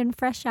mind and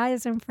fresh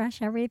eyes and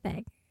fresh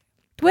everything,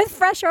 with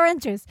fresh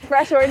orange juice.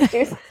 Fresh orange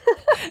juice.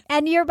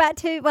 And you're about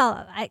to.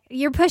 Well,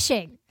 you're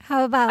pushing.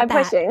 How about I'm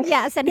that? Pushing.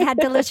 Yes, and had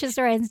delicious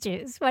orange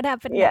juice. What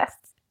happened Yes. next?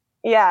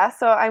 Yeah,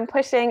 so I'm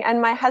pushing,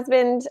 and my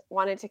husband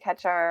wanted to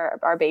catch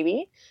our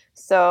baby.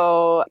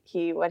 So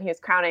when he was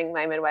crowning,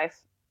 my midwife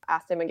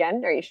asked him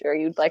again, "Are you sure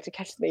you'd like to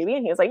catch the baby?"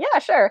 And he was like, "Yeah,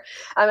 sure."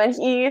 And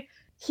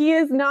he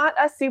is not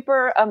a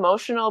super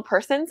emotional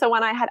person. So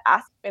when I had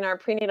asked in our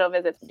prenatal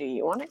visits, "Do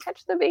you want to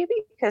catch the baby?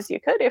 Because you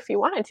could if you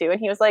wanted to." And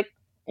he was like,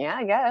 "Yeah,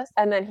 I guess."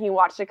 And then he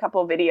watched a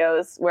couple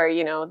videos where,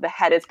 you know, the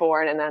head is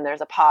born and then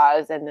there's a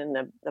pause and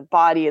then the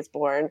body is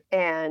born.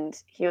 And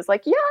he was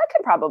like, "Yeah, I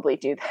could probably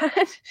do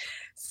that."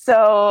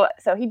 So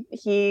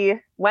he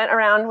went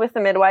around with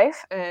the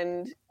midwife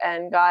and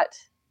got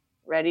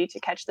ready to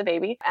catch the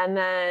baby. And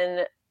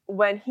then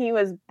when he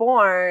was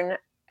born,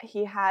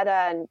 he had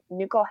a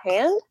nuchal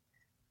hand,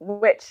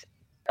 which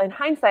in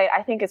hindsight,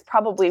 I think is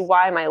probably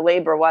why my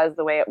labor was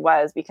the way it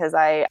was, because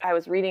I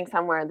was reading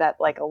somewhere that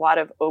like a lot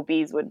of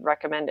OBs would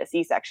recommend a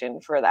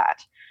C-section for that,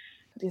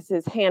 because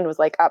his hand was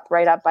like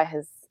right up by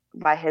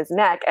his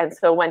neck. And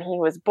so when he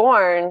was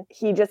born,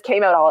 he just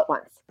came out all at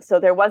once. So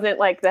there wasn't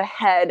like the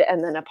head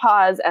and then a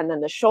pause and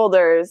then the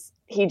shoulders.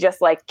 He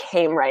just like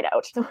came right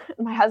out. So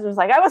my husband was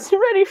like, "I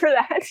wasn't ready for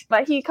that."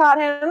 But he caught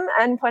him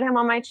and put him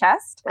on my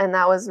chest. And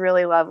that was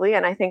really lovely.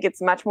 And I think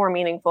it's much more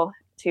meaningful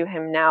to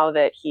him now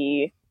that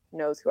he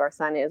knows who our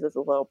son is as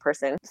a little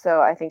person.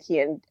 So I think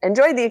he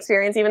enjoyed the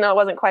experience, even though it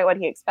wasn't quite what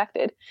he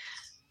expected.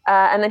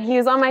 And then he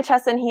was on my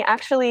chest, and he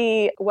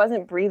actually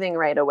wasn't breathing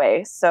right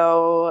away.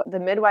 So the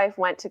midwife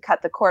went to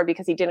cut the cord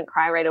because he didn't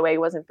cry right away. He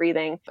wasn't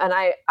breathing. And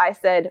I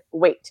said,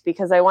 "Wait,"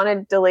 because I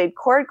wanted delayed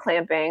cord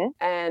clamping,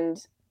 and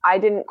I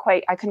couldn't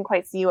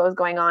quite see what was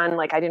going on.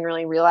 Like I didn't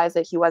really realize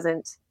that he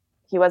wasn't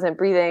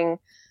breathing.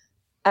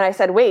 And I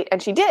said, "Wait,"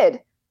 and she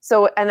did.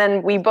 So, and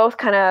then we both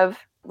kind of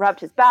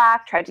rubbed his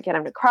back, tried to get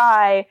him to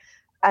cry.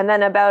 And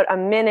then about a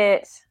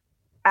minute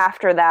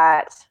after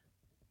that,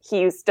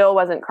 he still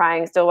wasn't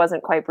crying, still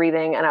wasn't quite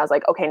breathing. And I was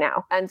like, "Okay,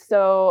 now." And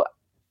so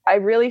I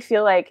really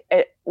feel like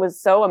it was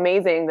so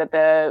amazing that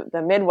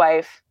the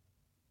midwife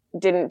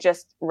didn't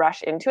just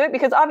rush into it,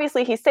 because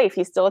obviously he's safe.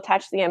 He's still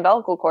attached to the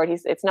umbilical cord.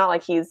 It's not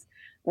like he's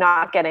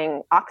not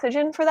getting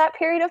oxygen for that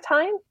period of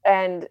time.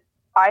 And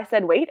I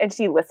said, "Wait," and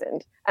she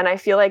listened. And I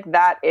feel like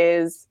that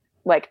is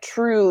like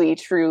truly,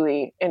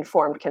 truly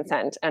informed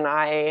consent. And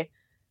I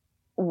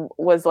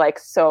was like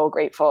so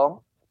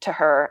grateful to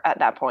her at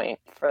that point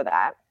for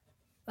that.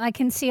 I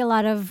can see a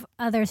lot of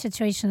other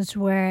situations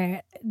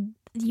where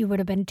you would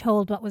have been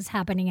told what was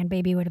happening and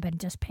baby would have been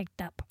just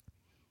picked up.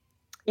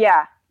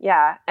 Yeah.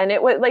 And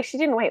it was like, she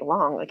didn't wait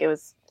long. Like it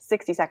was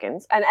 60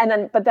 seconds.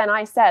 But then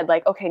I said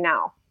like, okay,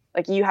 now,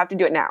 like you have to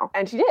do it now.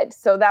 And she did.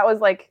 So that was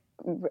like,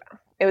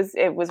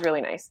 it was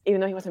really nice.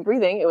 Even though he wasn't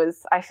breathing,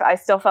 I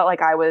still felt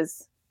like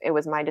it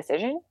was my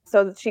decision.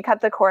 So she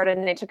cut the cord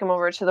and they took him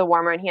over to the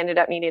warmer, and he ended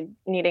up needing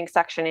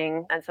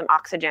suctioning and some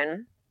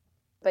oxygen.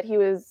 But he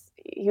was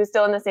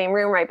still in the same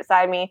room right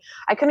beside me.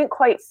 I couldn't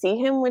quite see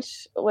him,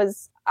 which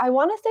was, I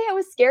want to say it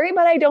was scary,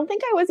 but I don't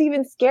think I was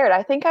even scared.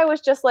 I think I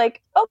was just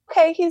like,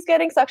 okay, he's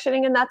getting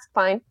suctioning and that's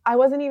fine. I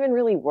wasn't even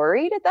really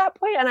worried at that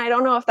point. And I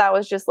don't know if that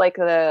was just like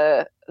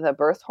the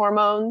birth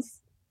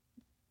hormones,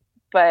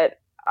 but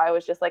I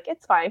was just like,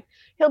 it's fine.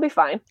 He'll be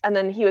fine. And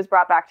then he was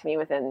brought back to me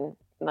within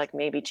like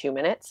maybe 2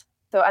 minutes.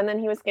 So, and then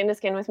he was skin to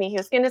skin with me. He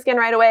was skin to skin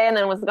right away and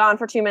then was gone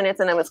for 2 minutes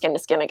and then was skin to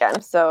skin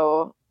again.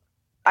 So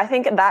I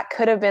think that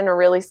could have been a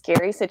really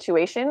scary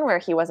situation where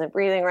he wasn't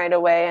breathing right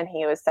away and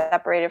he was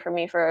separated from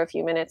me for a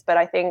few minutes. But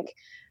I think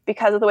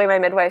because of the way my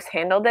midwives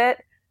handled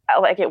it,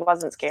 like it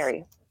wasn't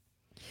scary.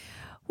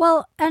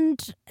 Well,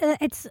 and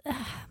it's,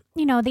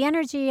 the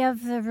energy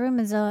of the room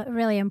is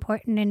really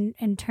important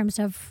in terms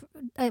of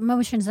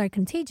emotions are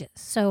contagious.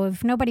 So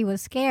if nobody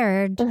was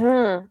scared,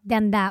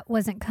 then that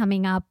wasn't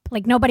coming up.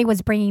 Like nobody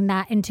was bringing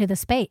that into the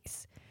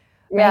space.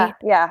 Right?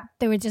 Yeah.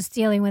 They were just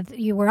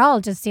you were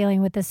all just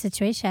dealing with the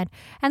situation.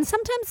 And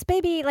sometimes,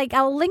 baby, like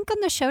I'll link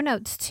on the show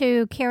notes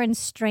to Karen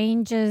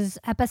Strange's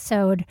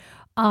episode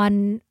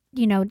on,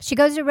 she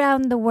goes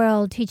around the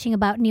world teaching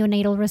about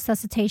neonatal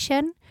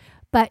resuscitation.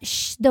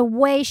 But the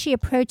way she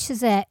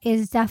approaches it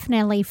is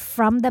definitely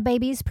from the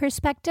baby's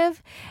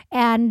perspective.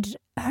 And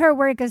her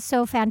work is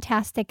so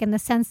fantastic in the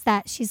sense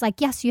that she's like,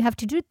 yes, you have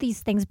to do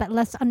these things, but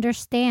let's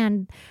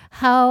understand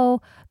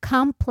how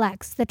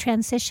complex the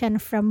transition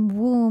from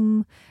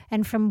womb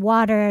and from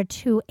water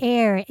to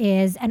air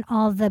is and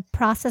all the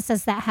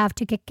processes that have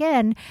to kick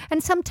in.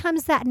 And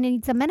sometimes that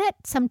needs a minute,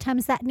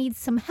 sometimes that needs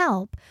some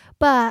help,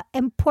 but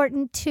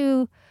important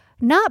to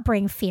not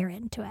bring fear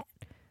into it.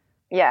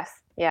 Yes.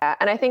 Yeah.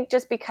 And I think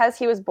just because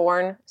he was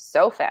born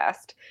so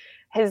fast,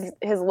 his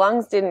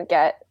lungs didn't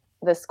get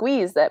the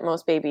squeeze that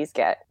most babies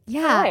get.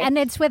 Yeah. Right. And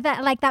it's with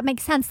that, like, that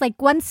makes sense. Like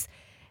once,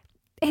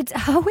 it's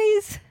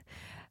always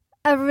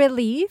a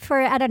relief,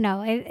 or I don't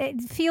know,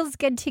 it feels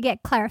good to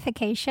get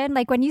clarification.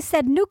 Like when you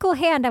said nuchal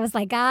hand, I was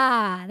like,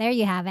 there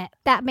you have it.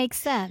 That makes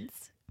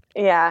sense.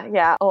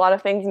 Yeah. A lot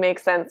of things make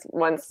sense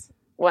once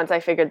I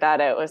figured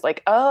that out. It was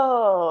like,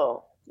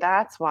 oh,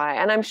 that's why.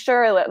 And I'm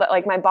sure that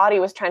like my body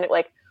was trying to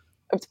like,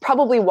 it's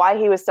probably why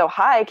he was so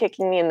high,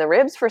 kicking me in the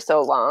ribs for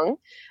so long.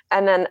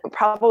 And then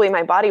probably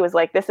my body was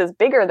like, this is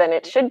bigger than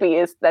it should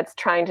be, that's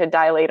trying to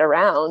dilate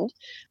around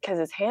because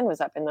his hand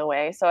was up in the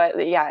way. So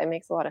it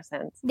makes a lot of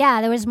sense.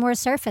 Yeah, there was more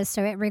surface,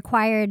 so it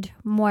required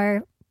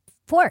more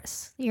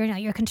force.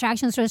 Your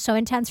contractions were so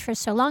intense for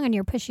so long and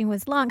your pushing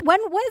was long.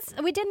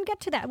 We didn't get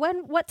to that.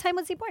 What time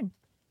was he born?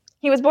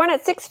 He was born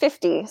at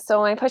 6:50.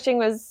 So my pushing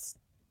was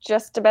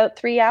just about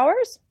 3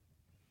 hours.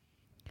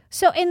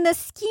 So in the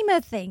scheme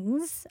of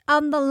things,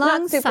 on the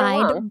long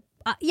side, long.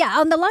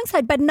 On the long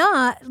side, but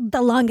not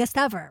the longest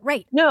ever,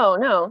 right?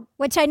 No.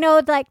 Which I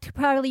know, like,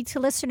 probably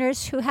to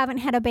listeners who haven't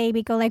had a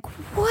baby go like,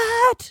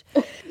 what?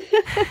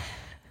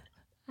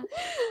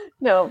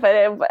 No,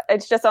 but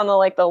it's just on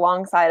the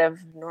long side of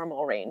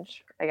normal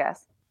range, I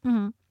guess.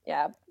 Mm-hmm.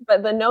 Yeah,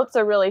 but the notes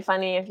are really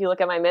funny. If you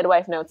look at my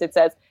midwife notes, it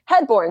says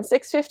head born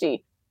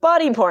 6:50.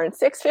 Body born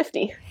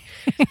 6:50.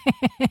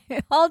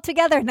 All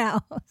together now.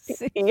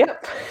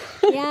 Yep.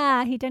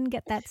 Yeah, he didn't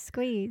get that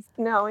squeeze.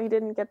 No, he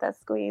didn't get that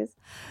squeeze.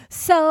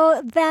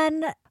 So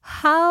then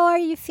how are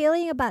you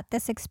feeling about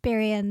this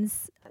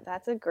experience?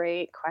 That's a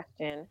great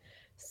question.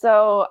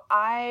 So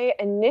I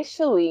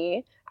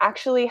initially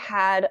actually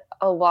had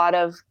a lot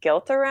of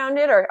guilt around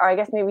it, or I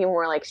guess maybe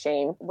more like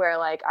shame, where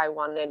like I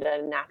wanted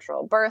a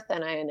natural birth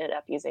and I ended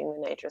up using the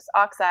nitrous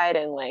oxide.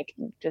 And like,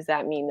 does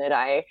that mean that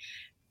I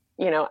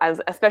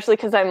especially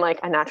because I'm like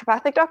a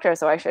naturopathic doctor,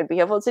 so I should be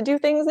able to do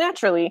things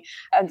naturally.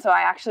 And so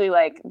I actually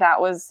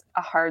that was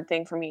a hard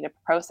thing for me to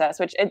process,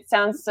 which it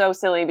sounds so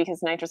silly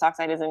because nitrous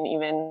oxide isn't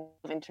even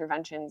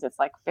interventions. It's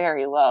like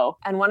very low.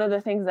 And one of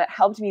the things that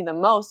helped me the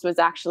most was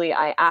actually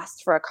I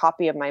asked for a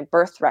copy of my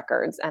birth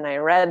records and I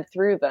read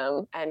through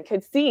them and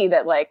could see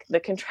that like the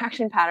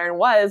contraction pattern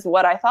was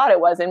what I thought it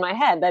was in my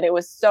head, that it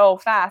was so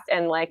fast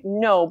and like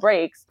no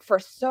breaks for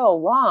so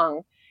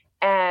long.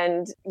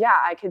 And yeah,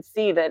 I could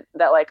see that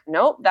like,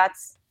 nope,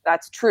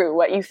 that's true.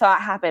 What you thought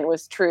happened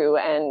was true.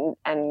 And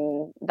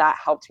that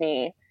helped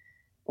me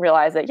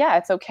realize that, yeah,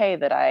 it's okay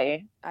that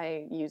I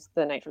used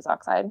the nitrous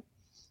oxide.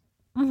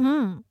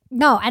 Mm-hmm.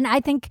 No, and I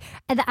think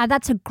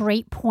that's a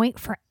great point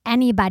for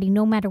anybody,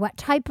 no matter what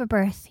type of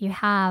birth you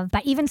have,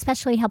 but even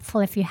especially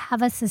helpful if you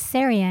have a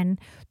cesarean,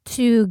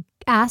 to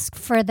ask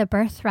for the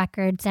birth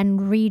records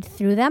and read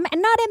through them,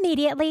 and not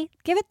immediately.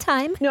 Give it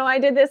time. No, I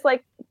did this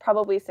like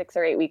probably 6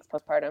 or 8 weeks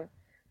postpartum.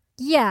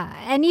 Yeah.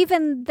 And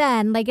even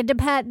then, like it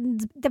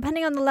depends,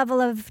 depending on the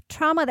level of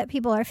trauma that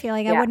people are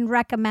feeling, I wouldn't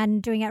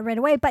recommend doing it right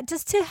away, but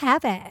just to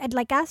have it, I'd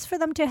like ask for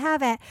them to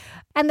have it.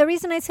 And the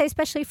reason I say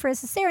especially for a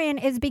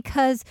cesarean is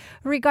because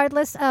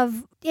regardless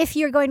of if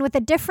you're going with a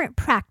different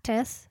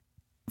practice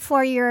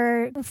for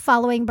your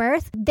following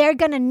birth, they're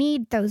going to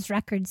need those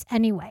records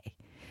anyway.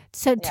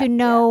 So to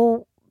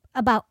know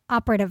about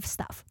operative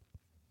stuff.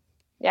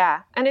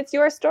 Yeah. And it's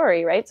your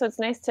story, right? So it's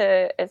nice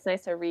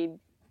to read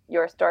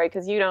your story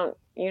because you don't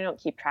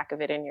keep track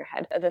of it in your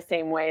head the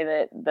same way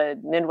that the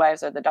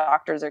midwives or the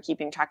doctors are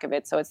keeping track of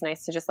it. So it's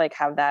nice to just like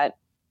have that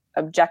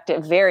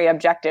objective, very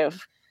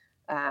objective,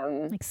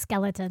 like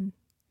skeleton.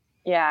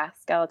 Yeah,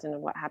 skeleton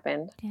of what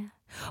happened. Yeah.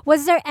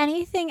 Was there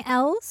anything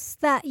else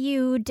that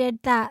you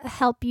did that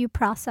helped you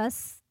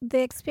process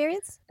the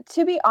experience?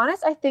 To be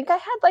honest, I think I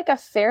had like a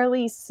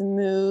fairly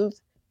smooth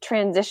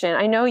transition.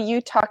 I know you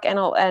talk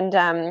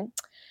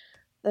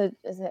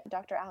is it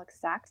Dr. Alex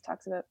Sachs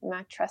talks about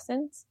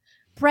matrescence?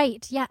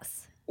 Right.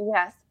 Yes.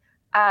 Yes.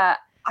 I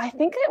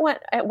think it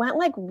went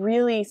like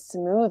really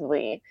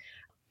smoothly.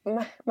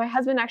 My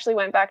husband actually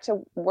went back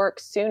to work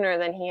sooner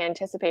than he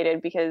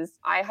anticipated because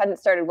I hadn't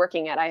started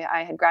working yet.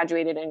 I had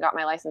graduated and got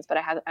my license, but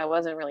I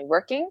wasn't really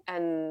working.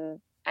 And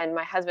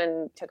my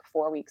husband took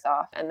 4 weeks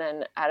off. And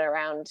then at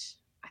around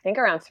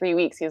 3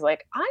 weeks, he was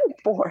like, I'm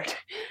bored.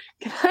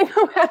 Can I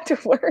go back to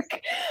work?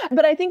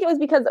 But I think it was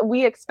because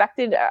we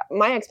expected,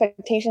 my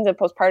expectations of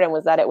postpartum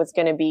was that it was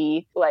going to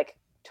be like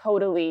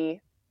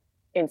totally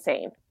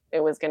insane.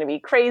 It was going to be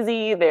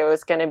crazy. There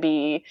was going to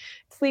be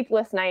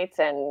sleepless nights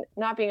and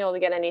not being able to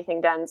get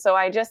anything done. So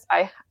I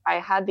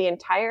had the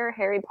entire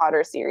Harry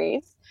Potter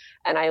series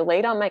and I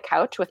laid on my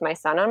couch with my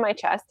son on my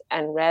chest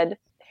and read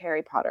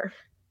Harry Potter.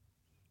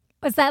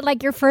 Was that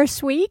like your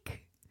first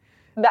week?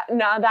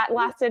 That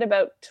lasted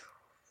about,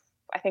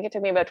 I think it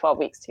took me about 12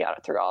 weeks to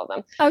get through all of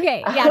them.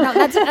 Okay. Yeah, no,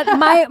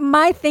 that's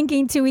my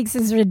thinking 2 weeks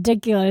is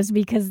ridiculous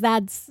because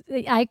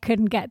I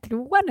couldn't get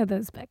through one of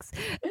those books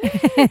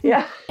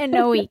in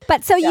a week.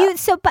 But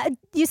but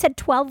you said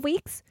 12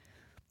 weeks?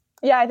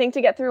 Yeah, I think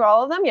to get through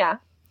all of them. Yeah.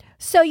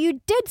 So you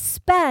did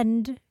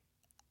spend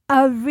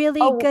a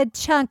really good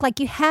chunk. Like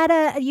you had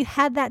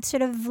that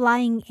sort of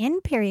lying in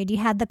period. You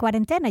had the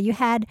cuarentena. You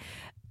had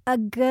a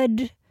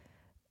good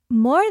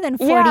more than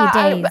 40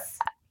 days.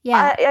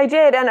 I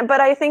did.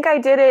 But I think I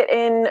did it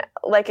in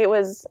like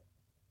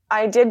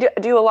I did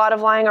do a lot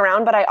of lying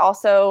around, but I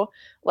also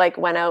like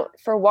went out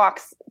for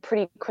walks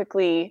pretty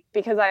quickly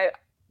because I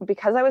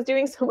was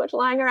doing so much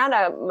lying around.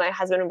 My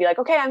husband would be like,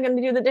 okay, I'm going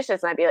to do the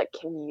dishes. And I'd be like,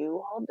 can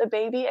you hold the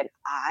baby and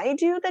I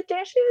do the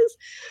dishes?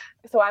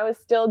 So I was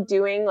still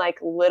doing like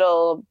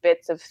little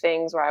bits of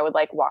things where I would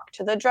like walk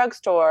to the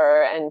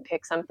drugstore and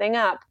pick something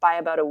up by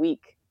about a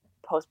week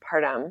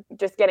postpartum,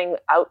 just getting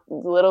out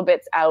little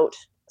bits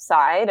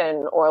outside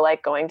or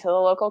like going to the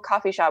local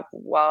coffee shop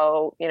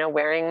while,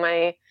 wearing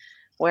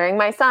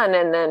my son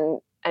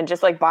and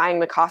just like buying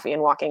the coffee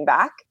and walking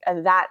back.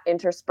 And that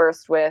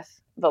interspersed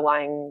with the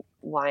lying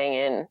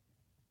in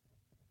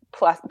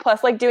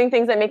plus like doing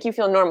things that make you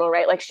feel normal,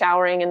 right? Like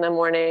showering in the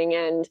morning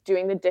and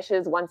doing the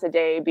dishes once a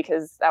day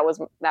because that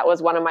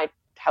was one of my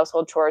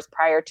household chores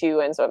prior to.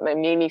 And so it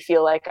made me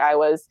feel like I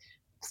was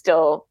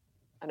still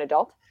an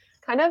adult.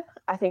 Kind of.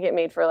 I think it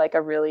made for like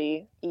a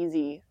really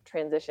easy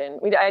transition.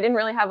 I didn't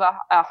really have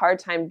a hard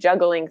time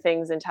juggling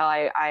things until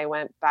I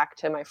went back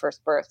to my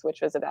first birth, which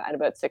was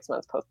about 6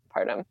 months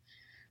postpartum.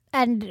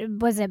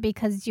 And was it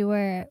because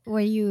were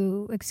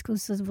you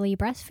exclusively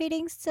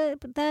breastfeeding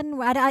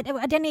then? I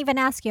didn't even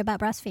ask you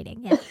about breastfeeding.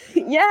 Yeah.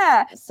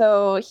 Yeah.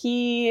 So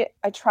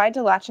I tried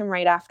to latch him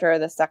right after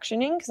the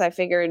suctioning because I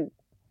figured,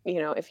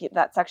 if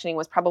that suctioning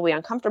was probably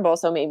uncomfortable.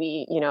 So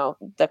maybe,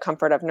 the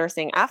comfort of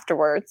nursing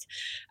afterwards.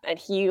 And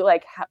he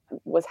like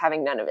was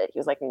having none of it. He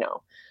was like,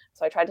 no.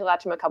 So I tried to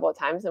latch him a couple of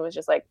times and was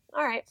just like,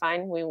 all right,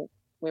 fine. We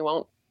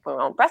won't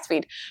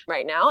breastfeed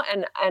right now.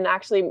 And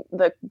actually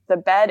the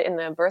bed in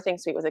the birthing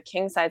suite was a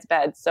king size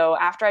bed. So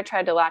after I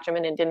tried to latch him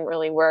and it didn't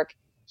really work,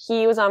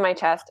 he was on my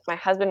chest. My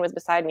husband was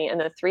beside me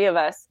and the three of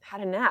us had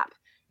a nap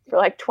for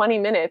like 20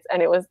 minutes.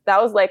 And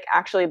that was like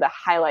actually the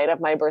highlight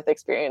of my birth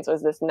experience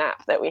was this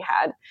nap that we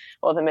had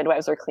while the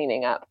midwives were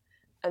cleaning up.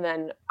 And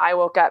then I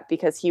woke up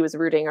because he was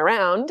rooting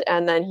around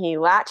and then he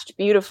latched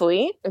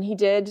beautifully. And we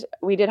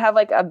did have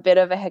like a bit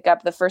of a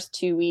hiccup the first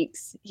 2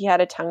 weeks. He had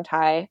a tongue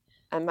tie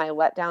and my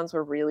letdowns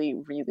were really,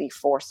 really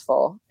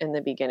forceful in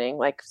the beginning,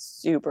 like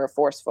super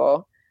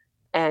forceful.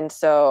 And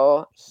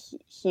so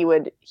he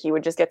would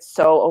just get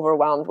so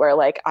overwhelmed where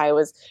like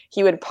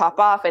he would pop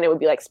off and it would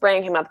be like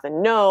spraying him up the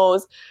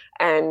nose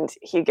and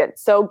he'd get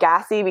so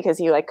gassy because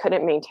he like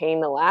couldn't maintain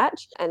the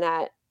latch. And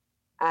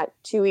at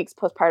 2 weeks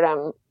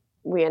postpartum,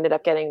 we ended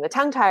up getting the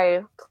tongue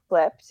tie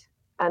clipped.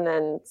 And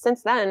then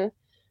since then,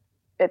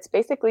 it's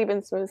basically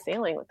been smooth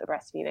sailing with the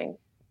breastfeeding.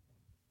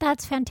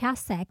 That's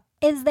fantastic.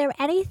 Is there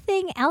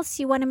anything else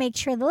you want to make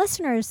sure the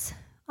listeners,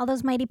 all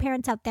those mighty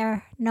parents out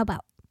there, know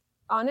about?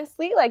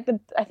 Honestly, like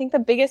I think the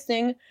biggest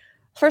thing,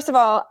 first of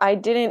all, I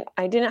didn't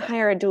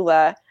hire a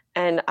doula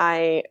and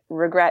I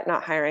regret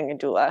not hiring a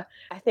doula.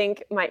 I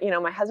think my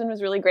husband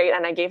was really great,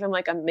 and I gave him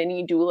like a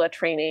mini doula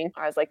training.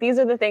 I was like, these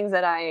are the things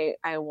that I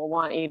will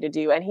want you to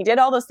do. And he did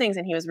all those things,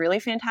 and he was really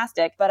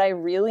fantastic. But I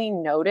really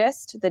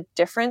noticed the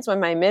difference when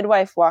my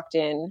midwife walked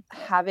in,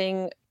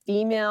 having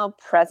female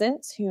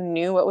presence who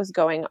knew what was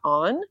going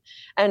on.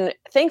 And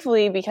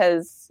thankfully,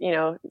 because,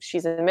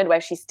 she's a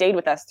midwife, she stayed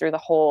with us through the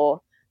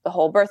whole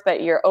birth,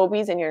 but your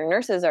OBs and your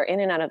nurses are in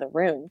and out of the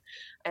room.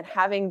 And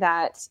having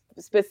that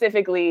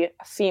specifically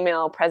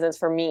female presence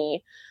for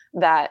me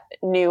that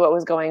knew what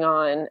was going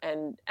on,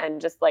 and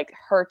just like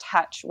her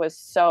touch was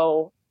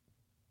so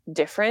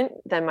different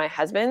than my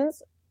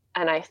husband's.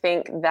 And I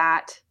think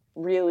that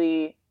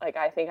really,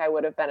 I think I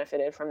would have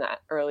benefited from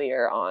that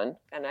earlier on.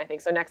 And I think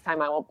so next time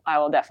I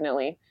will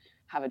definitely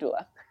have a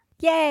doula.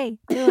 Yay.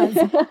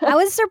 I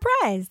was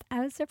surprised.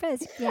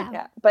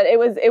 Yeah. But it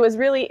was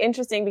really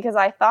interesting because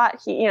I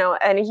thought he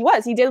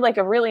did like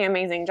a really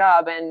amazing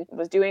job and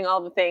was doing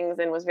all the things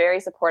and was very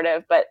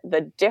supportive. But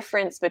the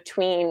difference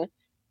between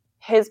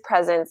his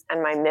presence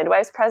and my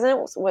midwife's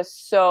presence was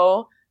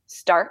so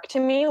stark to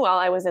me while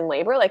I was in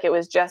labor. Like, it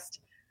was just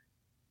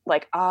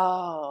like,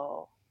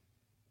 oh,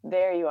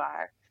 there you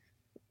are.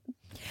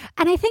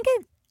 And I think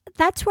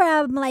that's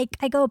where I'm like,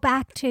 I go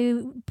back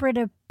to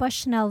Britta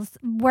Bushnell's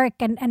work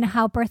and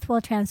how birth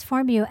will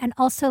transform you. And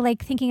also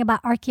like thinking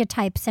about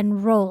archetypes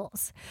and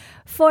roles.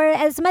 For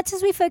as much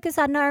as we focus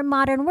on our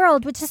modern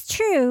world, which is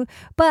true,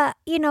 but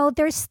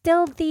there's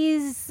still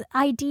these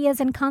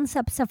ideas and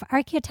concepts of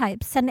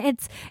archetypes. And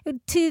it's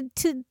to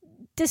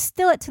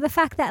distill it to the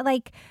fact that,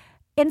 like,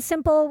 in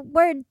simple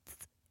words,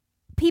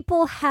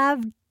 people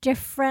have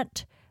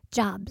different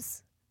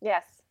jobs.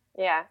 Yes.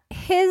 Yeah.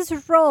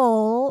 His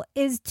role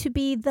is to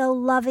be the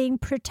loving,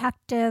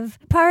 protective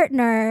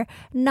partner,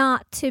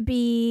 not to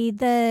be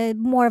the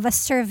more of a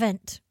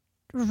servant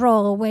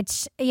role,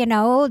 which,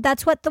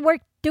 that's what the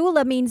word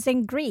doula means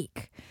in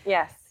Greek.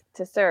 Yes,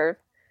 to serve.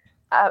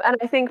 And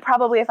I think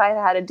probably if I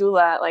had a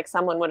doula, like,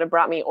 someone would have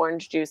brought me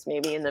orange juice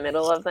maybe in the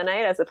middle of the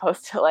night as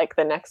opposed to like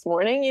the next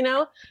morning,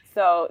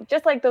 So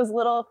just like those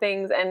little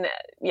things. And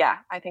yeah,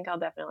 I think I'll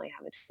definitely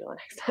have a doula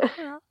next time.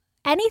 Well,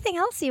 anything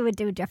else you would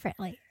do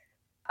differently?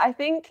 I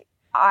think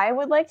I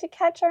would like to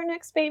catch our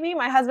next baby.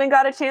 My husband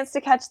got a chance to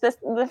catch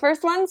the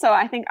first one, so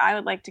I think I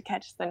would like to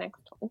catch the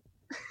next one.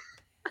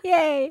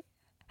 Yay.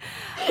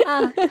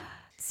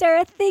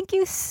 Sarah, thank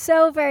you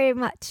so very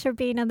much for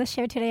being on the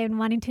show today and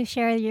wanting to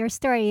share your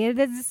story.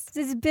 This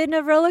has been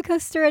a roller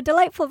coaster, a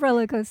delightful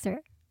roller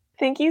coaster.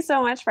 Thank you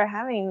so much for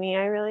having me.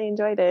 I really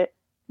enjoyed it.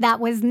 That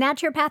was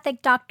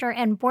naturopathic doctor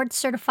and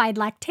board-certified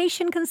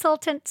lactation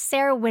consultant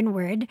Sarah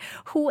Winward,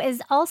 who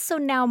is also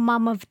now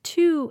mom of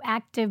 2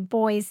 active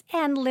boys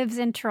and lives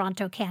in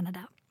Toronto,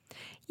 Canada.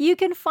 You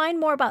can find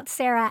more about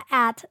Sarah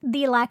at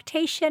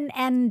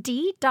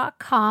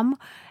thelactationnd.com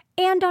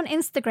and on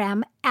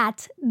Instagram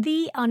at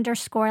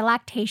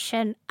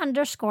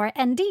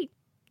 _lactation_nd.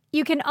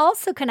 You can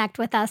also connect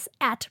with us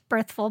at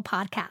Birthful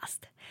Podcast.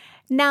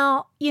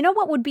 Now, you know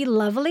what would be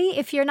lovely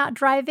if you're not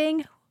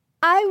driving?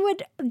 I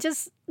would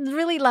just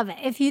really love it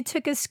if you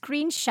took a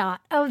screenshot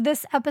of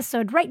this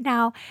episode right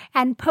now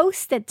and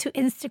post it to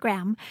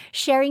Instagram,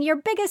 sharing your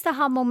biggest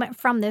aha moment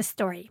from this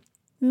story.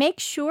 Make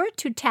sure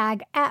to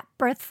tag at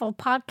Birthful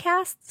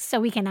Podcast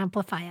so we can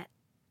amplify it.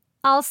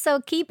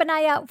 Also, keep an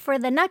eye out for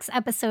the next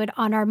episode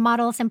on our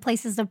Models and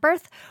Places of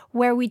Birth,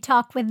 where we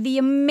talk with the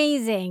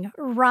amazing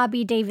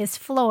Robbie Davis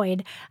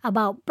Floyd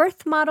about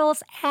birth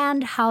models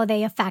and how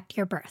they affect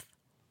your birth.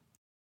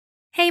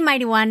 Hey,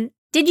 Mighty One.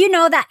 Did you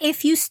know that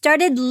if you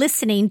started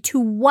listening to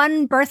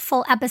 1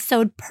 Birthful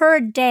episode per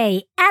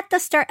day at the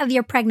start of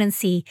your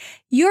pregnancy,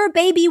 your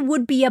baby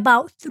would be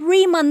about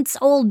 3 months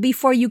old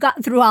before you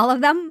got through all of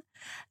them?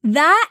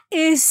 That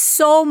is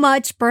so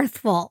much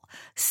Birthful.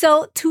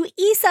 So to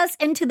ease us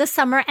into the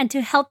summer and to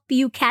help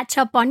you catch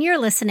up on your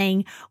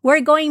listening,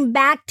 we're going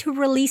back to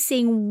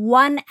releasing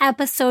 1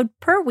 episode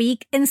per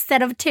week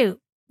instead of 2.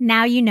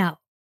 Now you know.